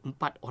oleh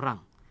 4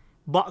 orang.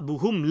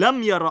 Ba'duhum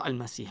lam yara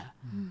al-masiha.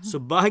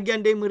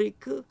 Sebahagian dari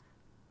mereka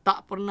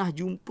tak pernah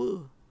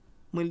jumpa,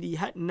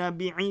 melihat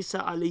Nabi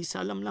Isa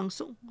alaihissalam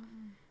langsung.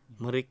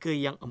 Mereka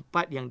yang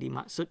 4 yang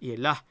dimaksud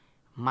ialah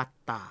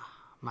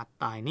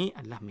Mata ini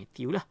adalah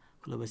Matthew lah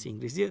kalau bahasa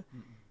Inggeris dia.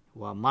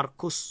 Wa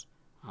Markus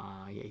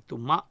iaitu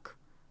Mark.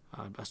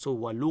 So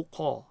wa Luke.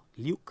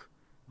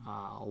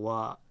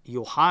 Wa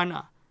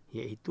Yohana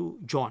iaitu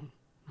John.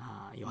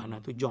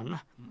 Yohana tu John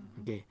lah.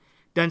 Okey.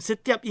 Dan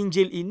setiap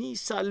Injil ini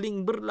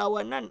saling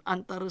berlawanan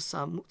antara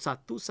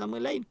satu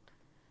sama lain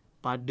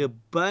pada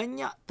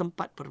banyak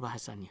tempat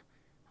perbahasannya.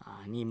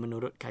 Ni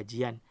menurut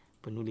kajian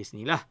penulis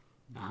ni lah.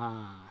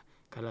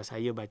 Kalau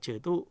saya baca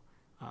tu,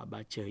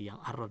 baca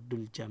yang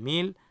Ar-Raddul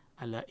Jamil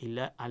ala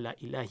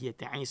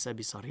ilahiyati Isa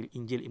bisaril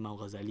Injil Imam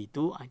Ghazali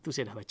tu, itu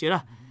saya dah baca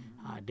lah.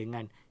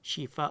 Dengan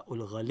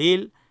Syifaul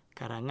Ghalil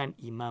karangan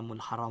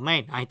Imamul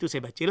Haramain, itu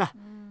saya baca lah.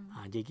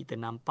 Jadi kita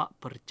nampak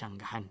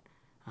perjanggahan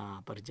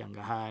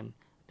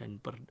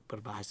dan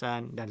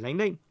perbahasan dan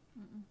lain-lain.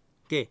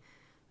 Okey.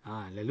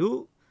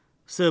 Lalu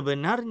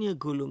sebenarnya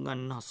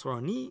golongan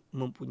Nasrani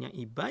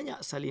mempunyai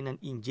banyak salinan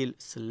Injil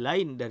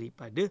selain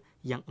daripada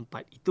yang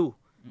 4 itu.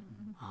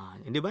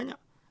 Dia banyak.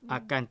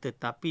 Akan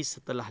tetapi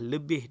setelah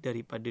lebih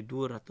daripada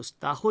 200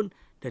 tahun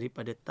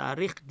daripada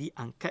tarikh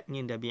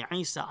diangkatnya Nabi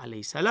Isa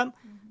AS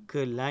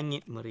ke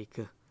langit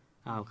mereka.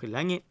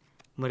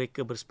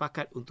 Mereka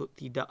bersepakat untuk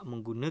tidak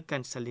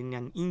menggunakan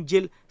salinan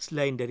Injil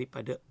selain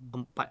daripada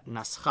 4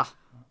 naskah.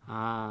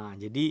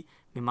 Jadi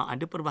memang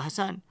ada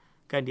perbahasan.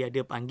 Kan dia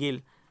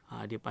panggil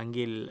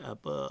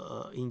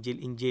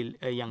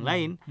Injil-Injil yang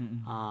lain.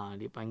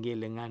 Dia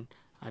panggil dengan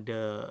ada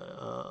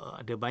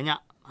banyak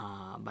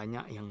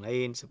yang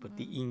lain,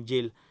 seperti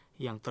Injil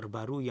yang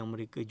terbaru yang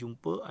mereka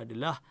jumpa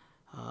adalah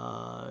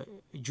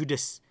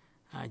Judas.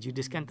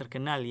 Judas kan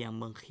terkenal yang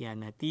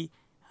mengkhianati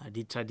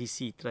di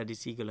tradisi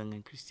golongan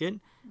Kristian.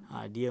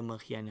 Dia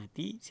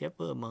mengkhianati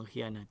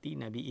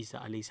Nabi Isa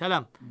AS,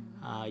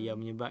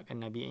 yang menyebabkan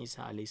Nabi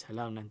Isa AS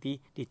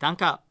nanti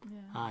ditangkap.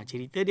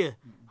 Cerita dia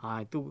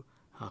itu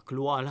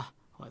keluarlah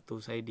waktu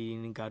saya di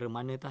negara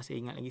mana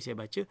saya ingat lagi, saya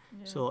baca.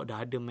 So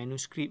dah ada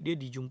manuskrip dia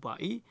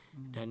dijumpai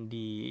dan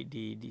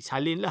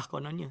disalin lah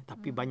kononnya,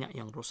 tapi banyak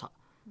yang rosak.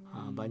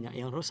 Banyak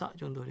yang rosak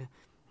contoh dia.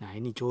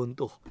 Ini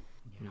contoh.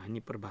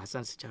 Ini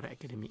perbahasan secara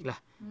akademik lah.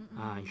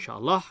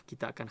 InsyaAllah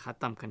kita akan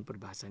khatamkan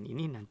perbahasan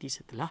ini nanti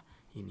setelah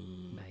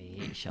ini.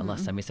 Baik, insyaAllah.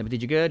 Sambil-sambil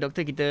itu juga,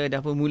 Doktor, kita dah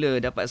pun mula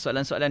dapat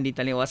soalan-soalan di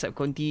talian WhatsApp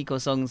konti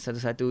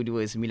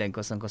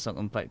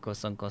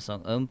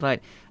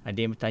 0112904004. Ada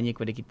yang bertanya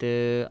kepada kita,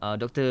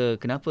 Doktor,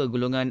 kenapa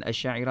golongan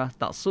Asy'ariyah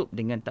taksub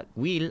dengan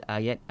takwil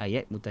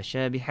ayat-ayat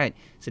mutasyabihat,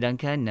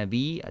 sedangkan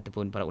Nabi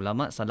ataupun para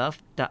ulama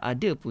salaf tak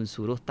ada pun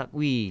suruh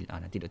takwil?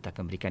 Nanti Doktor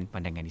akan berikan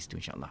pandangan di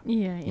situ, insyaAllah.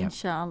 Ya,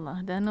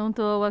 insyaAllah. Dan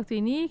untuk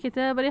waktu ini,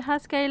 kita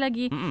berehat sekali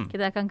lagi.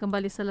 Kita akan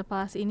kembali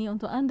selepas ini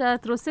untuk anda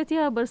terus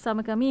setia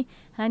bersama kami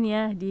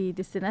hanya di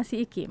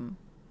Destinasi IKIM.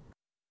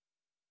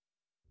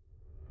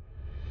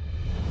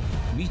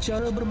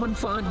 Bicara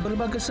bermanfaat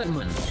berbagai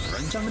segmen,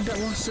 rancangan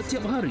dakwah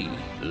setiap hari,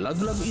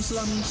 lagu-lagu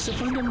Islami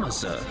sepanjang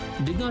masa.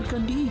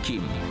 Dengarkan di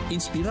IKIM,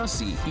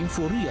 Inspirasi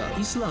Inforia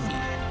Islami.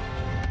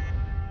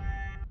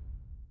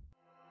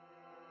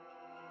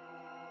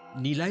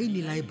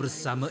 Nilai-nilai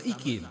bersama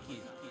IKIM,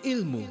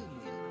 ilmu.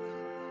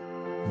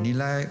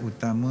 Nilai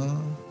utama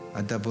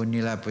ataupun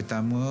nilai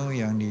pertama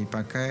yang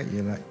dipakai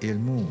ialah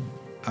ilmu.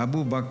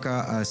 Abu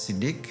Bakar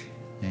As-Siddiq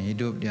yang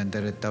hidup di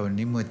antara tahun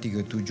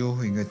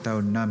 537 hingga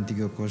tahun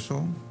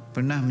 630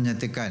 pernah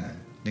menyatakan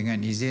dengan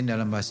izin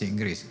dalam bahasa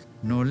Inggeris,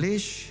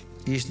 knowledge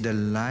is the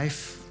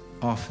life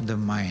of the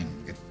mind.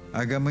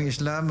 Agama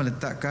Islam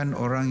meletakkan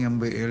orang yang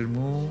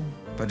berilmu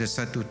pada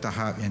satu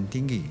tahap yang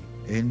tinggi.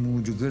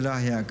 Ilmu jugalah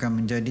yang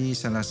akan menjadi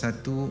salah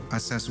satu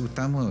asas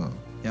utama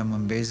yang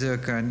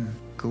membezakan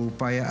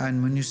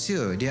keupayaan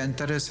manusia di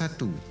antara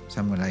satu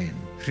sama lain.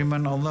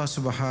 Firman Allah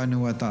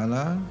Subhanahu wa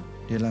taala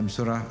dalam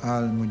surah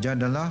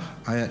Al-Mujadalah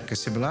ayat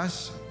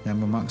ke-11 yang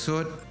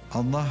bermaksud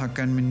Allah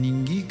akan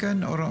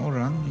meninggikan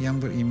orang-orang yang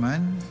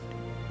beriman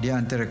di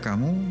antara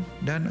kamu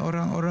dan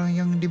orang-orang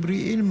yang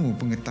diberi ilmu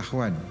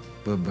pengetahuan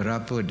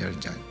beberapa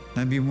darjat.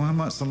 Nabi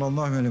Muhammad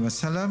sallallahu alaihi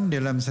wasallam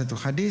dalam satu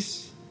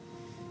hadis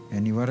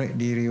yang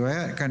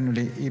diriwayatkan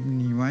oleh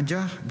Ibni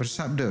Majah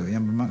bersabda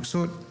yang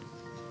bermaksud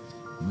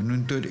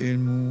menuntut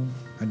ilmu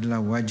adalah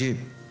wajib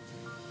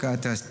ke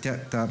atas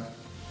tiap-tiap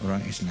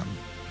orang Islam.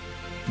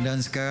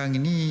 Dan sekarang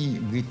ini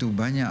begitu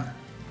banyak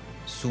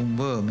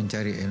sumber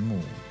mencari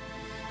ilmu.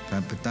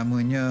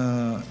 Pertamanya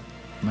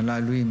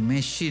melalui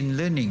machine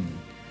learning,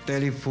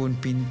 telefon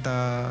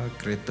pintar,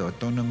 kereta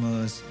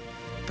autonomous,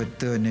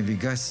 peta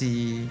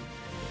navigasi,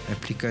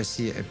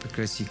 aplikasi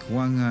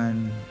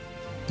kewangan,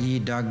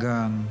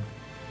 e-dagang,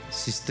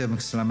 sistem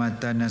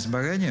keselamatan dan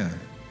sebagainya.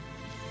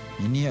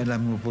 Ini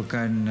adalah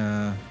merupakan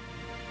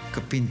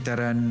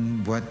kepintaran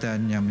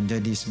buatan yang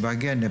menjadi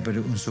sebahagian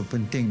daripada unsur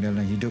penting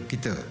dalam hidup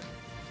kita,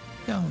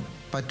 yang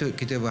patut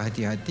kita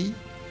berhati-hati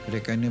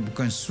kerana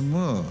bukan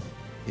semua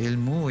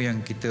ilmu yang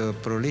kita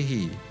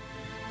perolehi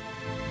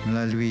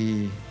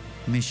melalui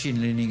machine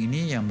learning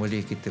ini yang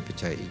boleh kita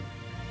percayai.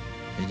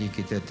 Jadi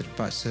kita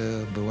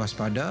terpaksa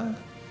berwaspada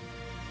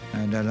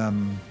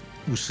dalam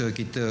usaha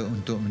kita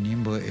untuk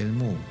menimba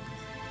ilmu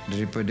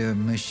daripada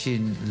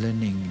machine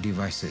learning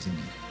devices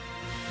ini.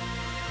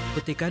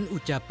 Petikan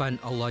ucapan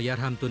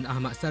Allahyarham Tun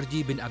Ahmad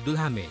Sarji bin Abdul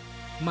Hamid,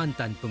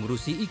 mantan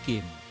pengerusi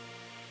IKIM.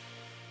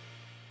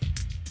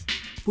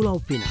 Pulau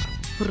Pinang,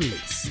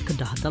 Perlis,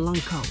 Kedah dan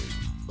Langkawi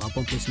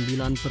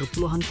 89.0.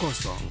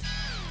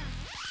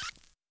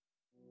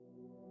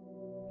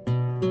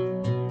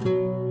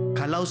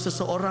 Kalau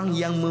seseorang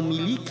yang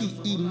memiliki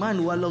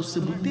iman walau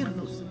sebutir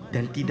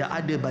dan tidak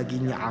ada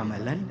baginya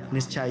amalan,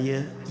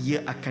 nescaya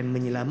ia akan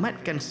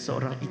menyelamatkan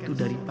seseorang itu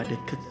daripada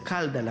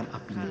kekal dalam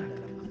api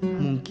neraka.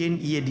 Mungkin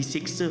ia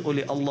disiksa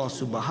oleh Allah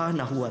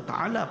Subhanahu wa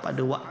taala pada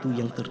waktu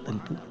yang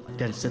tertentu,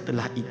 dan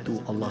setelah itu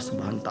Allah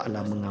Subhanahu wa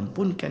taala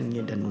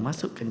mengampunkannya dan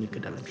memasukkannya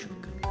ke dalam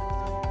syurga.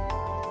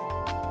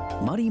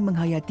 Mari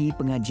menghayati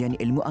pengajian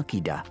ilmu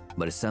akidah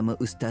bersama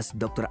Ustaz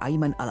Dr.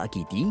 Aiman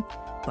Al-Akiti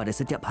pada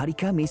setiap hari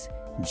Khamis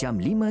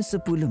jam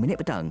 5.10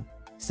 petang.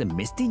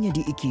 Semestinya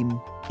di IKIM,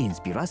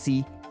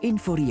 Inspirasi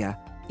Inforia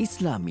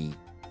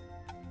Islami.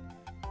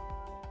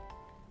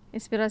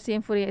 Inspirasi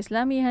Inforia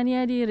Islami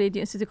hanya di Radio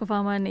Institut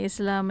Kefahaman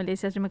Islam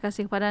Malaysia. Terima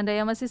kasih kepada anda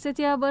yang masih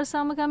setia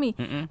bersama kami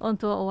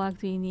untuk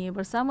waktu ini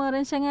bersama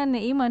rancangan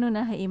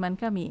Imanuna Iman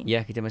kami.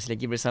 Ya, kita masih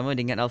lagi bersama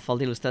dengan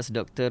Al-Fadhil Ustaz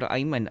Dr.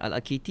 Aiman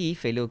Al-Akiti,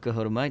 Fellow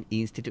Kehormat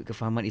Institut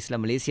Kefahaman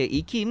Islam Malaysia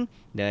IKIM,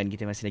 dan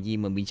kita masih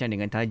lagi membincang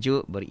dengan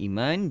tajuk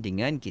beriman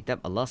dengan kitab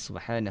Allah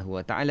Subhanahu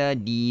Wa Taala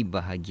di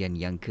bahagian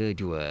yang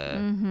kedua.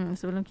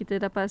 Sebelum kita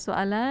dapat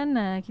soalan,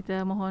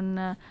 kita mohon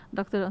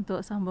doktor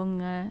untuk sambung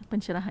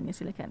pencerahannya,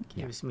 silakan.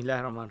 Ya.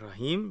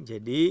 Bismillahirrahmanirrahim.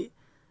 Jadi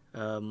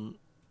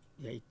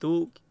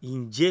iaitu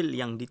Injil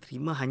yang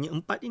diterima hanya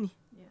 4 ini.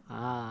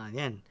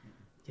 Kan?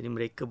 Jadi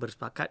mereka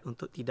bersepakat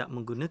untuk tidak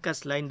menggunakan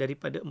selain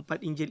daripada 4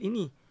 Injil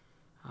ini.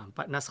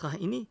 4 naskah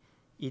ini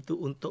itu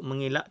untuk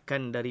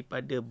mengelakkan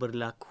daripada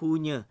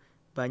berlakunya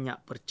banyak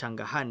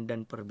percanggahan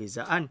dan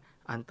perbezaan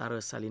antara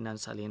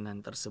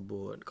salinan-salinan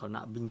tersebut. Kalau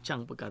nak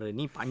bincang perkara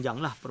ni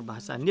panjanglah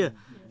perbahasan dia,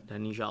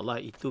 dan insya-Allah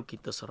itu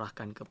kita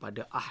serahkan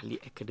kepada ahli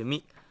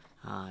akademik.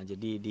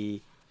 Jadi di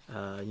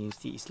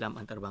Universiti Islam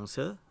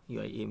Antarabangsa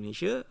UIA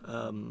Malaysia,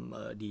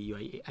 di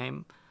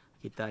UIAM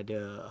kita ada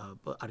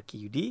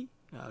RQUD,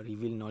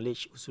 Reveal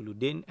Knowledge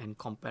Usuluddin and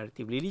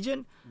Comparative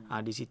Religion.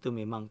 Di situ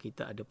memang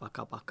kita ada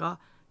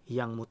pakar-pakar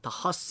yang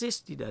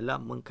mutakhassis di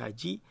dalam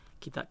mengkaji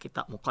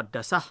kitab-kitab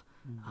muqaddasah,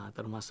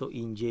 termasuk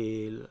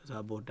Injil,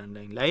 Zabur dan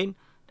lain-lain.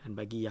 Dan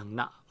bagi yang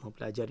nak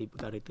mempelajari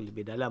perkara itu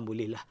lebih dalam,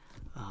 bolehlah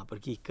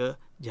pergi ke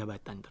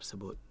jabatan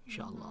tersebut,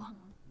 insya-Allah.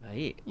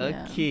 Baik,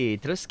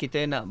 okey. Terus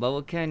kita nak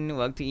bawakan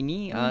waktu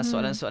ini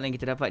soalan-soalan yang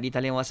kita dapat di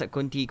talian WhatsApp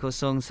konti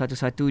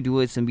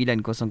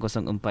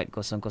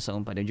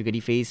 011290040004 dan juga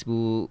di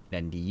Facebook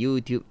dan di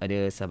YouTube.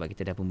 Ada sahabat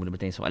kita dah pun mula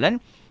bertanya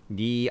soalan.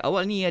 Di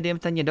awal ni ada yang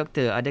bertanya,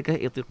 doktor,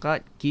 adakah i'tiqad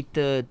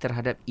kita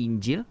terhadap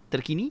Injil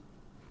terkini?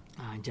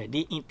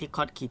 Jadi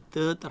i'tiqad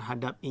kita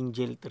terhadap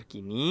Injil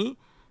terkini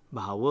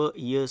bahawa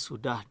ia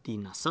sudah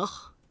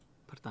dinasakh.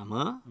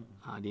 Pertama,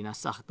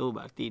 dinasakh tu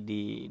berarti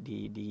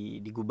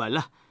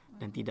digubal lah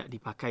dan tidak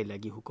dipakai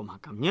lagi hukum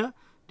hakamnya.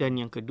 Dan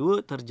yang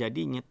kedua,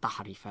 terjadinya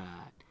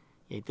tahrifat,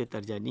 iaitu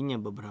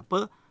terjadinya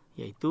beberapa,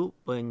 iaitu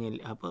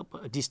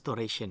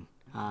distortion.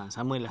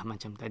 Samalah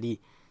macam tadi.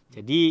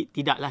 Jadi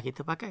tidaklah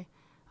kita pakai.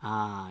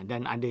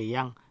 Dan ada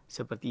yang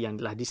seperti yang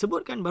telah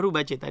disebutkan baru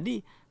baca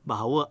tadi,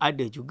 bahawa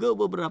ada juga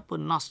beberapa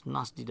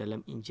nas-nas di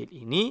dalam Injil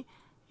ini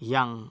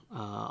yang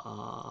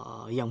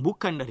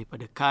bukan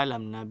daripada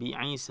kalam Nabi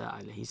Isa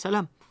alaihi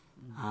salam.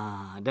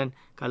 Dan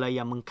kalau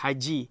yang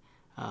mengkaji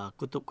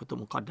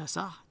kutub-kutub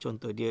muqaddasah,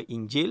 contoh dia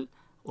Injil,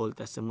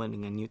 Old Testament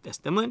dengan New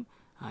Testament,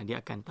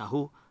 dia akan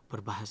tahu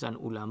perbahasan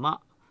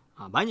ulama,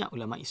 banyak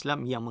ulama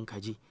Islam yang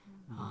mengkaji.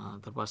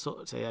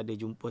 Termasuk saya ada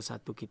jumpa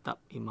satu kitab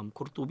Imam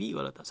Qurtubi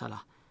kalau tak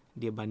salah,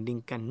 dia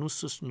bandingkan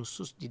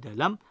nusus-nusus di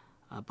dalam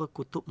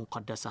kutub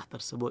muqaddasah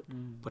tersebut,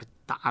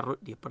 ta'arud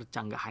dia,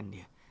 percanggahan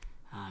dia.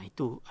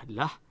 Itu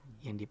adalah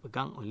yang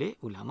dipegang oleh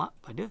ulama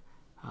pada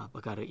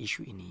perkara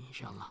isu ini,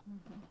 insya-Allah.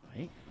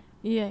 Baik.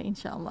 Ya,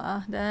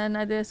 insya-Allah. Dan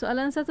ada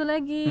soalan satu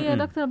lagi,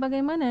 doktor,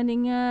 bagaimana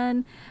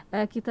dengan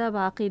kitab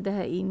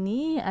akidah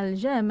ini,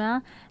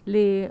 Al-Jami'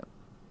 li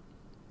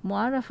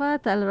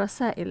Mu'arafat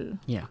Al-Rasail?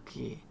 Ya.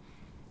 Okey.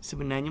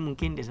 Sebenarnya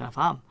mungkin dia salah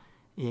faham,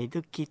 iaitu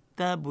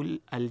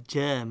Kitabul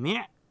Al-Jami'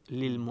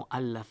 lil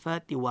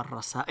Mu'allafati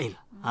war-Rasail.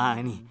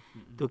 Ini.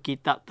 Tu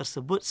kitab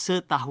tersebut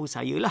setahu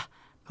saya lah,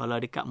 kalau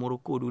dekat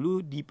Morocco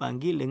dulu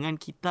dipanggil dengan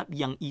kitab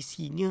yang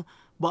isinya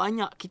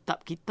banyak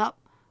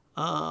kitab-kitab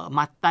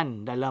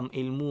matan dalam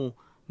ilmu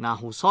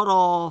nahwu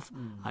saraf,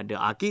 ada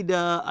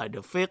akidah, ada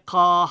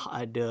fiqh,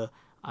 ada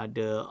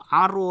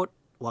arud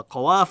wa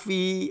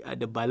qawafi,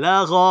 ada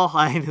balaghah.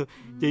 Itu.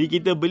 Jadi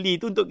kita beli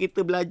tu untuk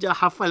kita belajar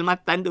hafal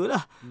matan tu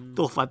lah.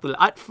 Tuhfatul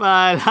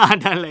Atfal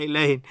dan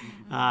lain-lain.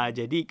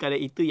 Jadi kalau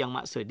itu yang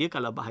maksud dia,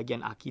 kalau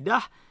bahagian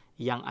akidah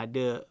yang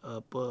ada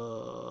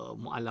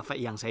mu'allafat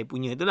yang saya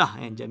punya itulah,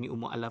 yang Jami'u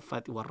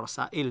Mu'allafat war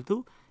Rasail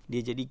tu,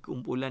 dia jadi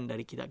kumpulan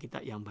dari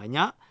kitab-kitab yang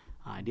banyak.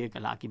 Dia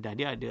kalau akidah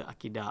dia ada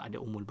akidah,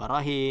 ada Ummul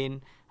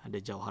Barahin, ada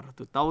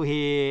Jawharatul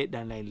Tauhid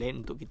dan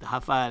lain-lain untuk kita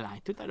hafal.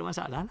 Itu tak ada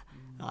masalah lah.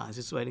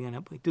 Sesuai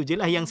dengan apa. Itu je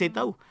lah yang saya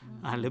tahu.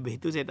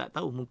 Lebih itu saya tak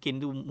tahu.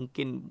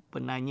 Mungkin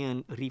penanya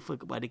refer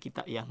kepada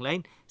kitab yang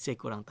lain, saya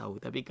kurang tahu.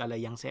 Tapi kalau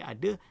yang saya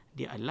ada,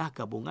 dia adalah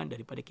gabungan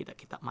daripada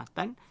kitab-kitab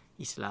matan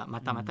Islam,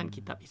 matan-matan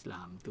kitab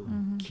Islam tu.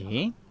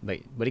 Okey,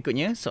 baik.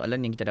 Berikutnya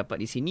soalan yang kita dapat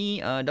di sini,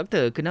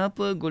 doktor,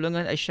 kenapa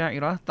golongan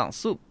Asy'ariyah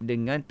taksub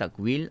dengan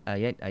takwil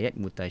ayat-ayat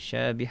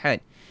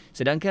mutasyabihat,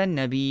 sedangkan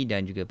Nabi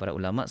dan juga para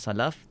ulama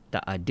salaf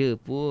tak ada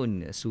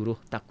pun suruh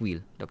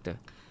takwil,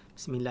 doktor?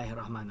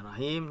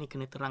 Bismillahirrahmanirrahim. Ni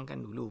kena terangkan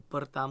dulu.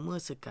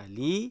 Pertama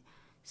sekali,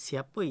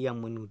 siapa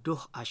yang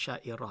menuduh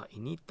Asy'ariyah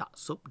ini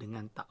taksub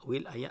dengan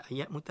takwil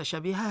ayat-ayat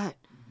mutasyabihat?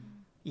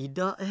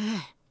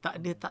 Tak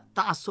ada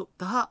taksub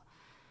tak.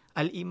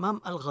 Al-Imam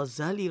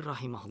Al-Ghazali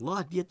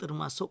rahimahullah, dia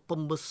termasuk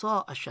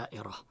pembesar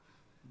Asy'ariyah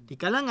di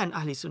kalangan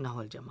ahli sunnah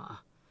wal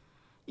jamaah.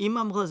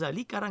 Imam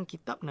Ghazali karang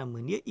kitab nama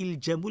dia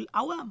Iljamul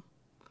Awam.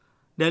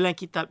 Dalam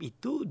kitab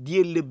itu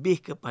dia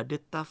lebih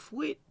kepada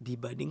tafwid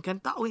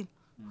dibandingkan takwil.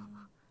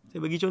 Saya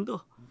bagi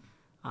contoh.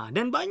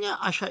 Dan banyak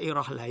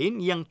Asy'ariyah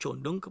lain yang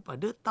condong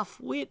kepada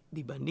tafwid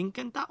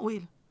dibandingkan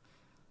takwil.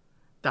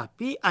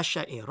 Tapi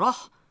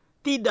Asy'ariyah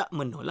tidak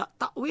menolak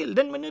takwil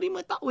dan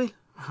menerima takwil.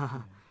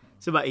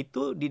 Sebab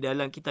itu di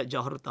dalam kitab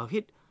Jawharatul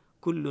Tauhid,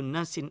 kullun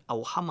nasin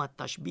awhama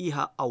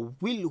tashbiha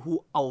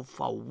awwilhu aw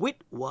fawwid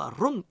wa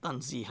rum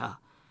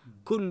tanziha.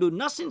 Kullu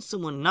nasin,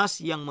 semua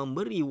nas yang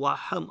memberi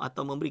waham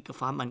atau memberi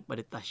kefahaman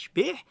kepada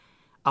tashbih,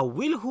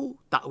 awilhu,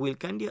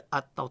 takwilkan dia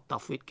atau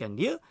tafwidkan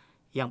dia.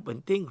 Yang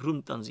penting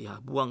rum tanziha,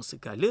 buang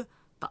segala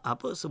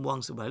sebuang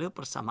segala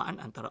persamaan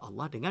antara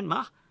Allah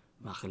dengan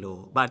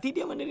makhluk. Berarti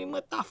dia menerima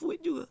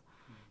tafwid juga.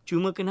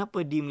 Cuma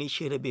kenapa di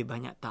Malaysia lebih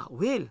banyak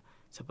takwil?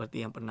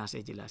 Seperti yang pernah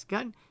saya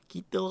jelaskan,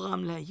 kita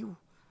orang Melayu.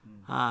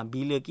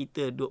 Bila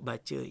kita duk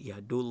baca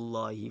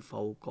yadullahi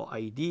fawqa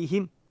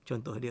aydihim,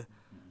 contoh dia,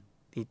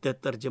 kita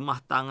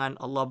terjemah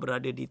tangan Allah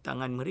berada di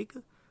tangan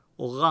mereka.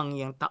 Orang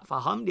yang tak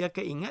faham, dia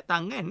akan ingat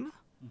tangan.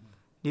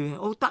 Dia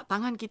tak,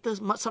 tangan kita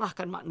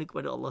serahkan makna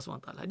kepada Allah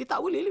SWT. Dia tak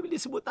boleh bila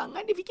sebut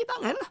tangan, dia fikir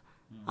tangan lah.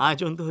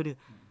 Contoh dia.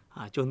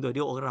 Contoh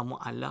dia orang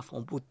mu'alaf,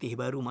 orang putih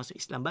baru masuk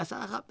Islam.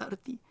 Bahasa Arab tak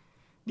erti.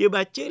 Dia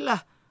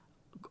bacalah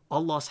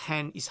Allah's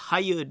hand is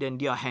higher than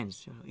their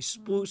hands. Is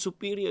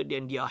superior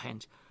than their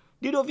hands.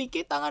 Dia dah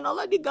fikir tangan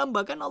Allah, dia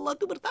gambarkan Allah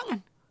tu bertangan.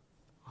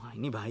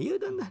 Ini bahaya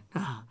tuan-tuan.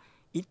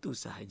 Itu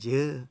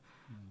sahaja.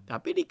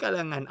 Tapi di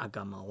kalangan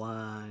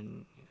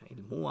agamawan,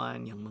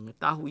 ilmuwan yang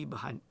mengetahui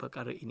bahan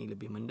perkara ini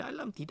lebih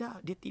mendalam,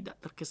 dia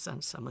tidak terkesan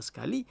sama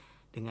sekali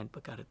dengan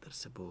perkara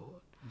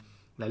tersebut.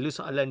 Lalu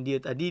soalan dia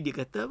tadi, dia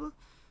kata apa?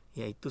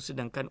 Iaitu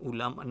sedangkan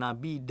ulama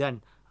Nabi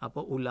dan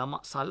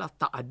ulama salaf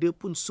tak ada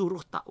pun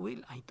suruh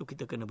takwil. Itu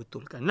kita kena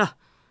betulkan lah.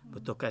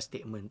 Betulkan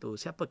statement tu.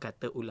 Siapa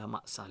kata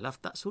ulama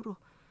salaf tak suruh?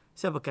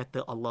 Siapa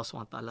kata Allah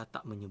SWT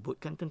tak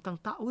menyebutkan tentang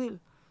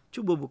takwil?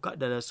 Cuba buka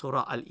dalam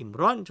surah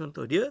Al-Imran,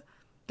 contoh dia,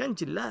 kan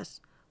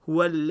jelas.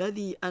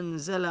 Huwallazi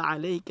anzala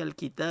 'alaikal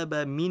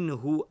kitaba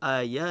minhu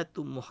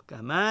ayatun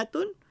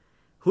muhkamatun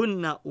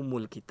hunna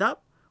umul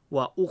kitab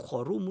wa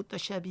ukharu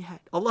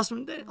mutasyabihat. Allah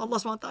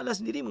SWT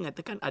sendiri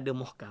mengatakan ada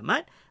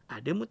muhkamat,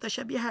 ada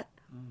mutasyabihat.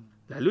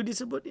 Lalu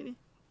disebut ini.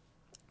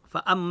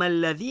 Fa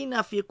ammal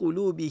ladzina fi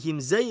qulubihim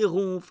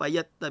zayghun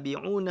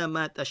fayattabi'una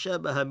ma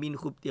tashabaha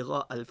minhu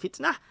ibtigha'al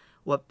fitnah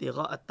wa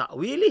ibtigha'at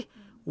ta'wilih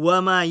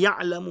wa ma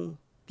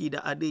ya'lamu,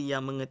 tidak ada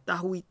yang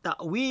mengetahui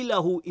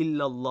ta'wilahu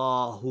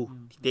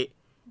illallahu. Titik.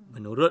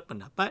 Menurut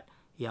pendapat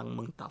yang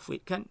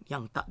mentafwidkan,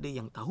 yang tak ada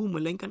yang tahu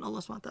melainkan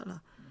Allah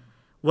SWT.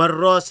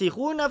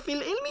 Warrasikhuna fil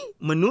ilmi,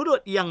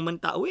 menurut yang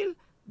mentakwil,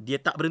 dia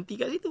tak berhenti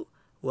kat situ.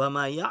 Wa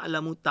ma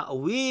ya'lamu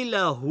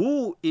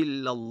ta'wilahu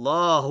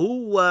illallahu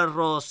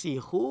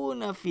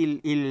warrasikhuna fil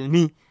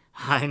ilmi.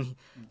 Ini.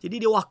 Jadi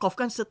dia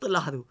wakafkan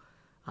setelah tu.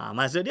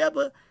 Maksud dia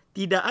apa?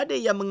 Tidak ada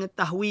yang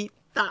mengetahui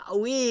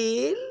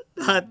takwil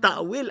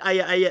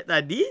ayat-ayat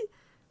tadi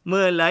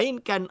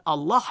melainkan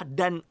Allah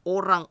dan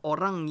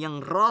orang-orang yang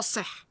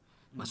rasih.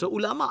 Maksud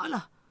ulama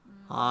lah.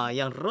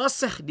 Yang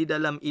rasih di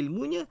dalam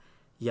ilmunya,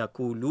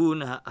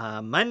 yaquluna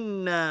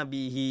amanna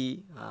bihi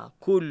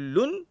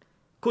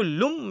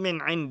kullum min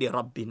indi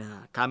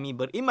rabbina. Kami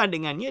beriman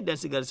dengannya dan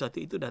segala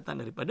sesuatu itu datang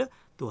daripada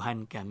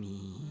Tuhan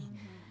kami.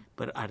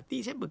 Berarti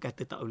saya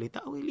berkata tak boleh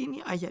takwil.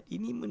 Ini ayat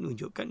ini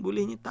menunjukkan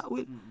bolehnya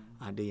takwil.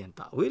 Ada yang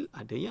takwil,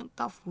 ada yang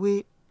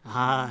tafwid.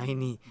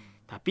 Ini.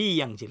 Tapi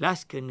yang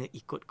jelas kena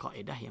ikut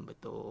kaedah yang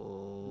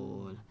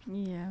betul.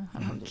 Ya,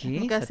 alhamdulillah. Okay,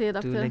 terima kasih satu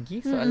doktor. Lagi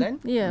soalan.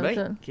 Ya, baik,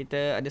 betul.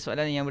 kita ada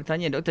soalan yang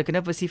bertanya, doktor,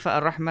 kenapa sifat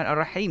Ar-Rahman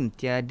Ar-Rahim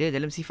tiada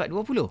dalam sifat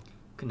 20?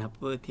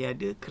 Kenapa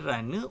tiada?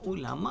 Kerana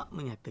ulama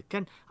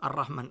menyatakan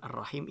Ar-Rahman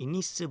Ar-Rahim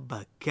ini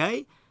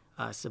sebagai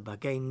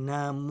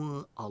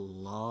nama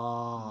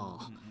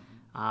Allah.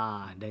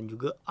 Dan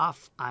juga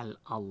af'al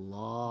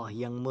Allah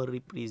yang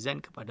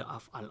merepresent kepada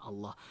af'al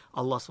Allah.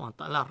 Allah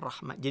SWT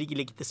rahmat. Jadi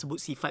bila kita sebut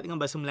sifat dengan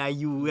bahasa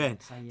Melayu kan,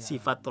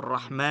 sifatur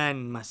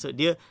rahman, maksud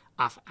dia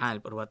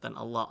af'al, perbuatan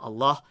Allah.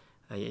 Allah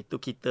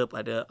iaitu kita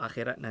pada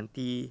akhirat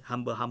nanti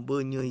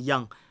hamba-hambanya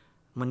yang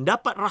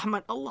mendapat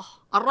rahmat Allah.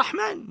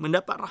 Ar-Rahman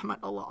mendapat rahmat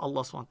Allah.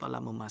 Allah SWT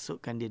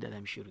memasukkan dia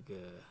dalam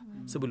syurga.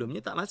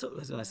 Sebelumnya tak masuk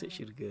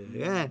syurga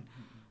kan.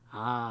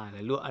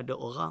 Lalu ada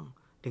orang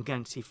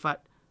dengan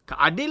sifat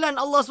keadilan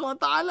Allah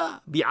SWT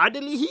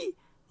bi'adlihi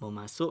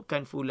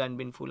memasukkan fulan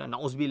bin fulan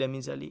na'uzubillah min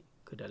zalik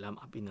ke dalam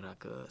api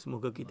neraka.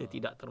 Semoga kita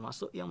tidak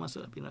termasuk yang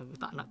masuk api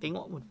neraka. Tak nak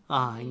tengok pun.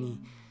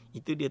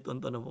 Itu dia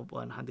tuan-tuan dan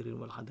puan-puan hadirin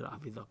wal hadirat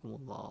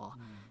hafizakumullah.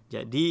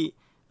 Jadi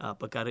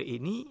perkara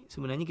ini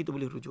sebenarnya kita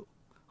boleh rujuk.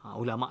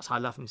 Ulama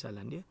salaf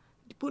misalnya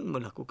dia pun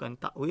melakukan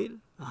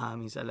takwil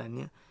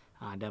misalnya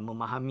dan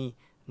memahami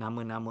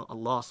nama-nama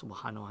Allah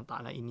Subhanahu Wa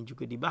Taala ini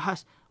juga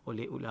dibahas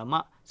oleh ulama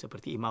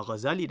seperti Imam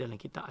Ghazali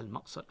dalam kitab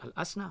Al-Maqsad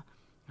Al-Asna.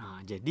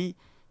 Jadi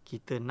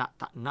kita nak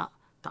tak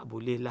nak tak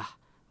bolehlah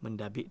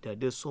mendabik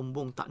dada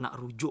sombong tak nak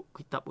rujuk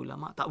kitab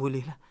ulama, tak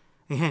bolehlah.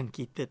 Kan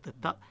kita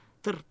tetap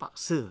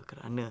terpaksa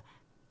kerana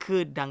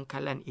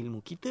kedangkalan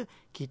ilmu kita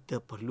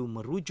perlu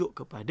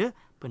merujuk kepada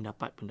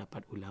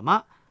pendapat-pendapat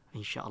ulama.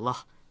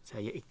 InsyaAllah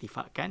saya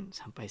iktifakkan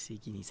sampai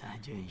segini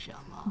sahaja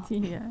insya-Allah.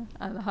 Ya,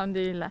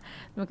 alhamdulillah.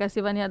 Terima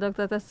kasih banyak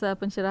doktor atas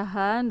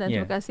pencerahan dan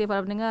terima kasih para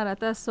pendengar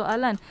atas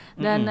soalan.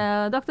 Dan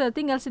doktor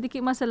tinggal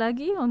sedikit masa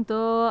lagi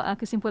untuk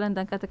kesimpulan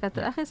dan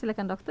kata-kata akhir.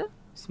 Silakan doktor.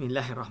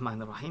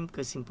 Bismillahirrahmanirrahim.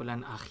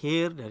 Kesimpulan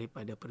akhir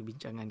daripada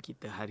perbincangan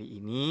kita hari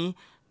ini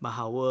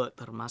bahawa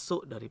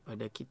termasuk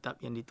daripada kitab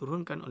yang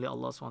diturunkan oleh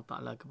Allah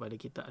SWT kepada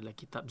kita adalah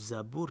kitab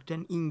Zabur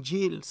dan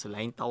Injil.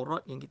 Selain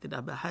Taurat yang kita dah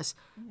bahas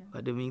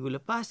pada minggu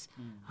lepas,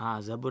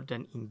 Zabur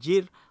dan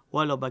Injil,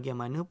 walau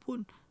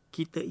bagaimanapun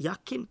kita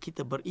yakin,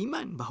 kita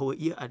beriman bahawa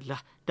ia adalah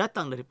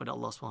datang daripada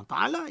Allah SWT,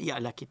 ia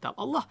adalah kitab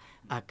Allah,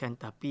 akan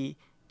tapi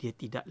dia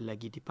tidak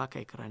lagi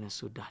dipakai kerana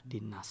sudah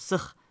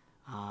dinasakh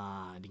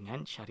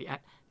dengan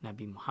syariat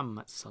Nabi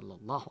Muhammad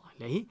sallallahu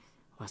alaihi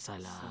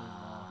wasallam.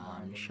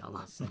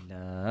 InsyaAllah.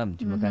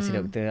 Terima kasih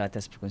doktor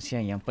atas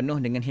perkongsian yang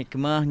penuh dengan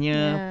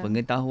hikmahnya,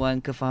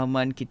 pengetahuan,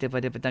 kefahaman kita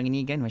pada petang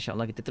ini kan. Masya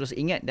Allah, kita terus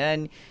ingat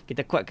dan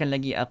kita kuatkan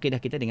lagi akidah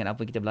kita dengan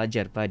apa kita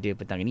belajar pada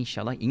petang ini.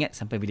 InsyaAllah ingat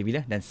sampai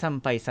bila-bila dan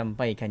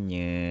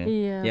sampai-sampaikannya.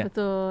 Ya,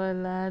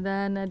 betul.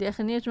 Dan di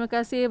akhirnya terima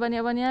kasih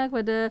banyak-banyak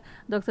kepada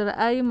Dr.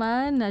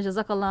 Aiman.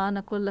 Jazakallah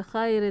ana kull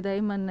khair.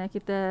 Daiman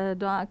kita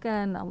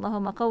doakan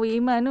Allahumma qawi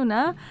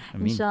imanuna.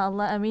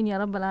 InsyaAllah amin ya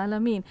rabbal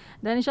alamin.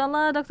 Dan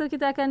insyaAllah doktor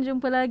kita akan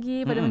jumpa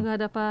lagi pada minggu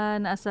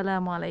hadapan.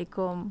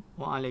 Assalamualaikum.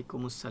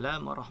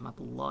 Waalaikumsalam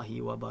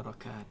warahmatullahi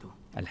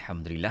wabarakatuh.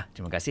 Alhamdulillah.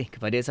 Terima kasih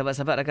kepada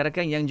sahabat-sahabat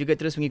rakan-rakan yang juga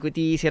terus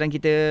mengikuti siaran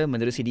kita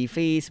menerusi di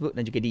Facebook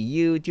dan juga di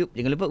YouTube.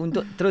 Jangan lupa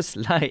untuk terus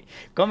like,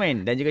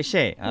 komen dan juga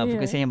share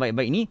perkongsian yang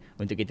baik-baik ini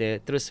untuk kita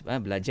terus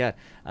belajar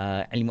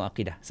ilmu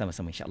akidah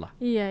sama-sama insya-Allah.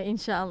 Ya,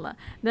 insya-Allah.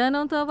 Dan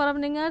untuk para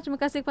pendengar, terima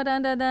kasih kepada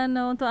anda dan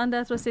untuk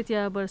anda terus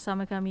setia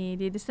bersama kami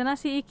di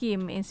Destinasi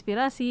IKIM,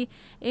 Inspirasi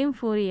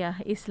Inforia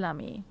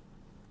Islami.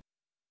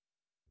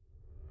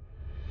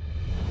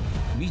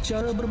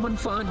 Bicara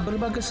bermanfaat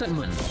berbagai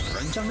segmen,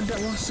 rancangan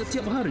dakwah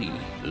setiap hari,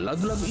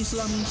 lagu-lagu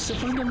Islami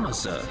sepanjang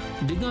masa.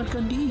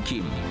 Dengarkan di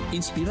IKIM,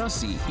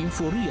 Inspirasi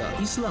Inforia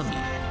Islami.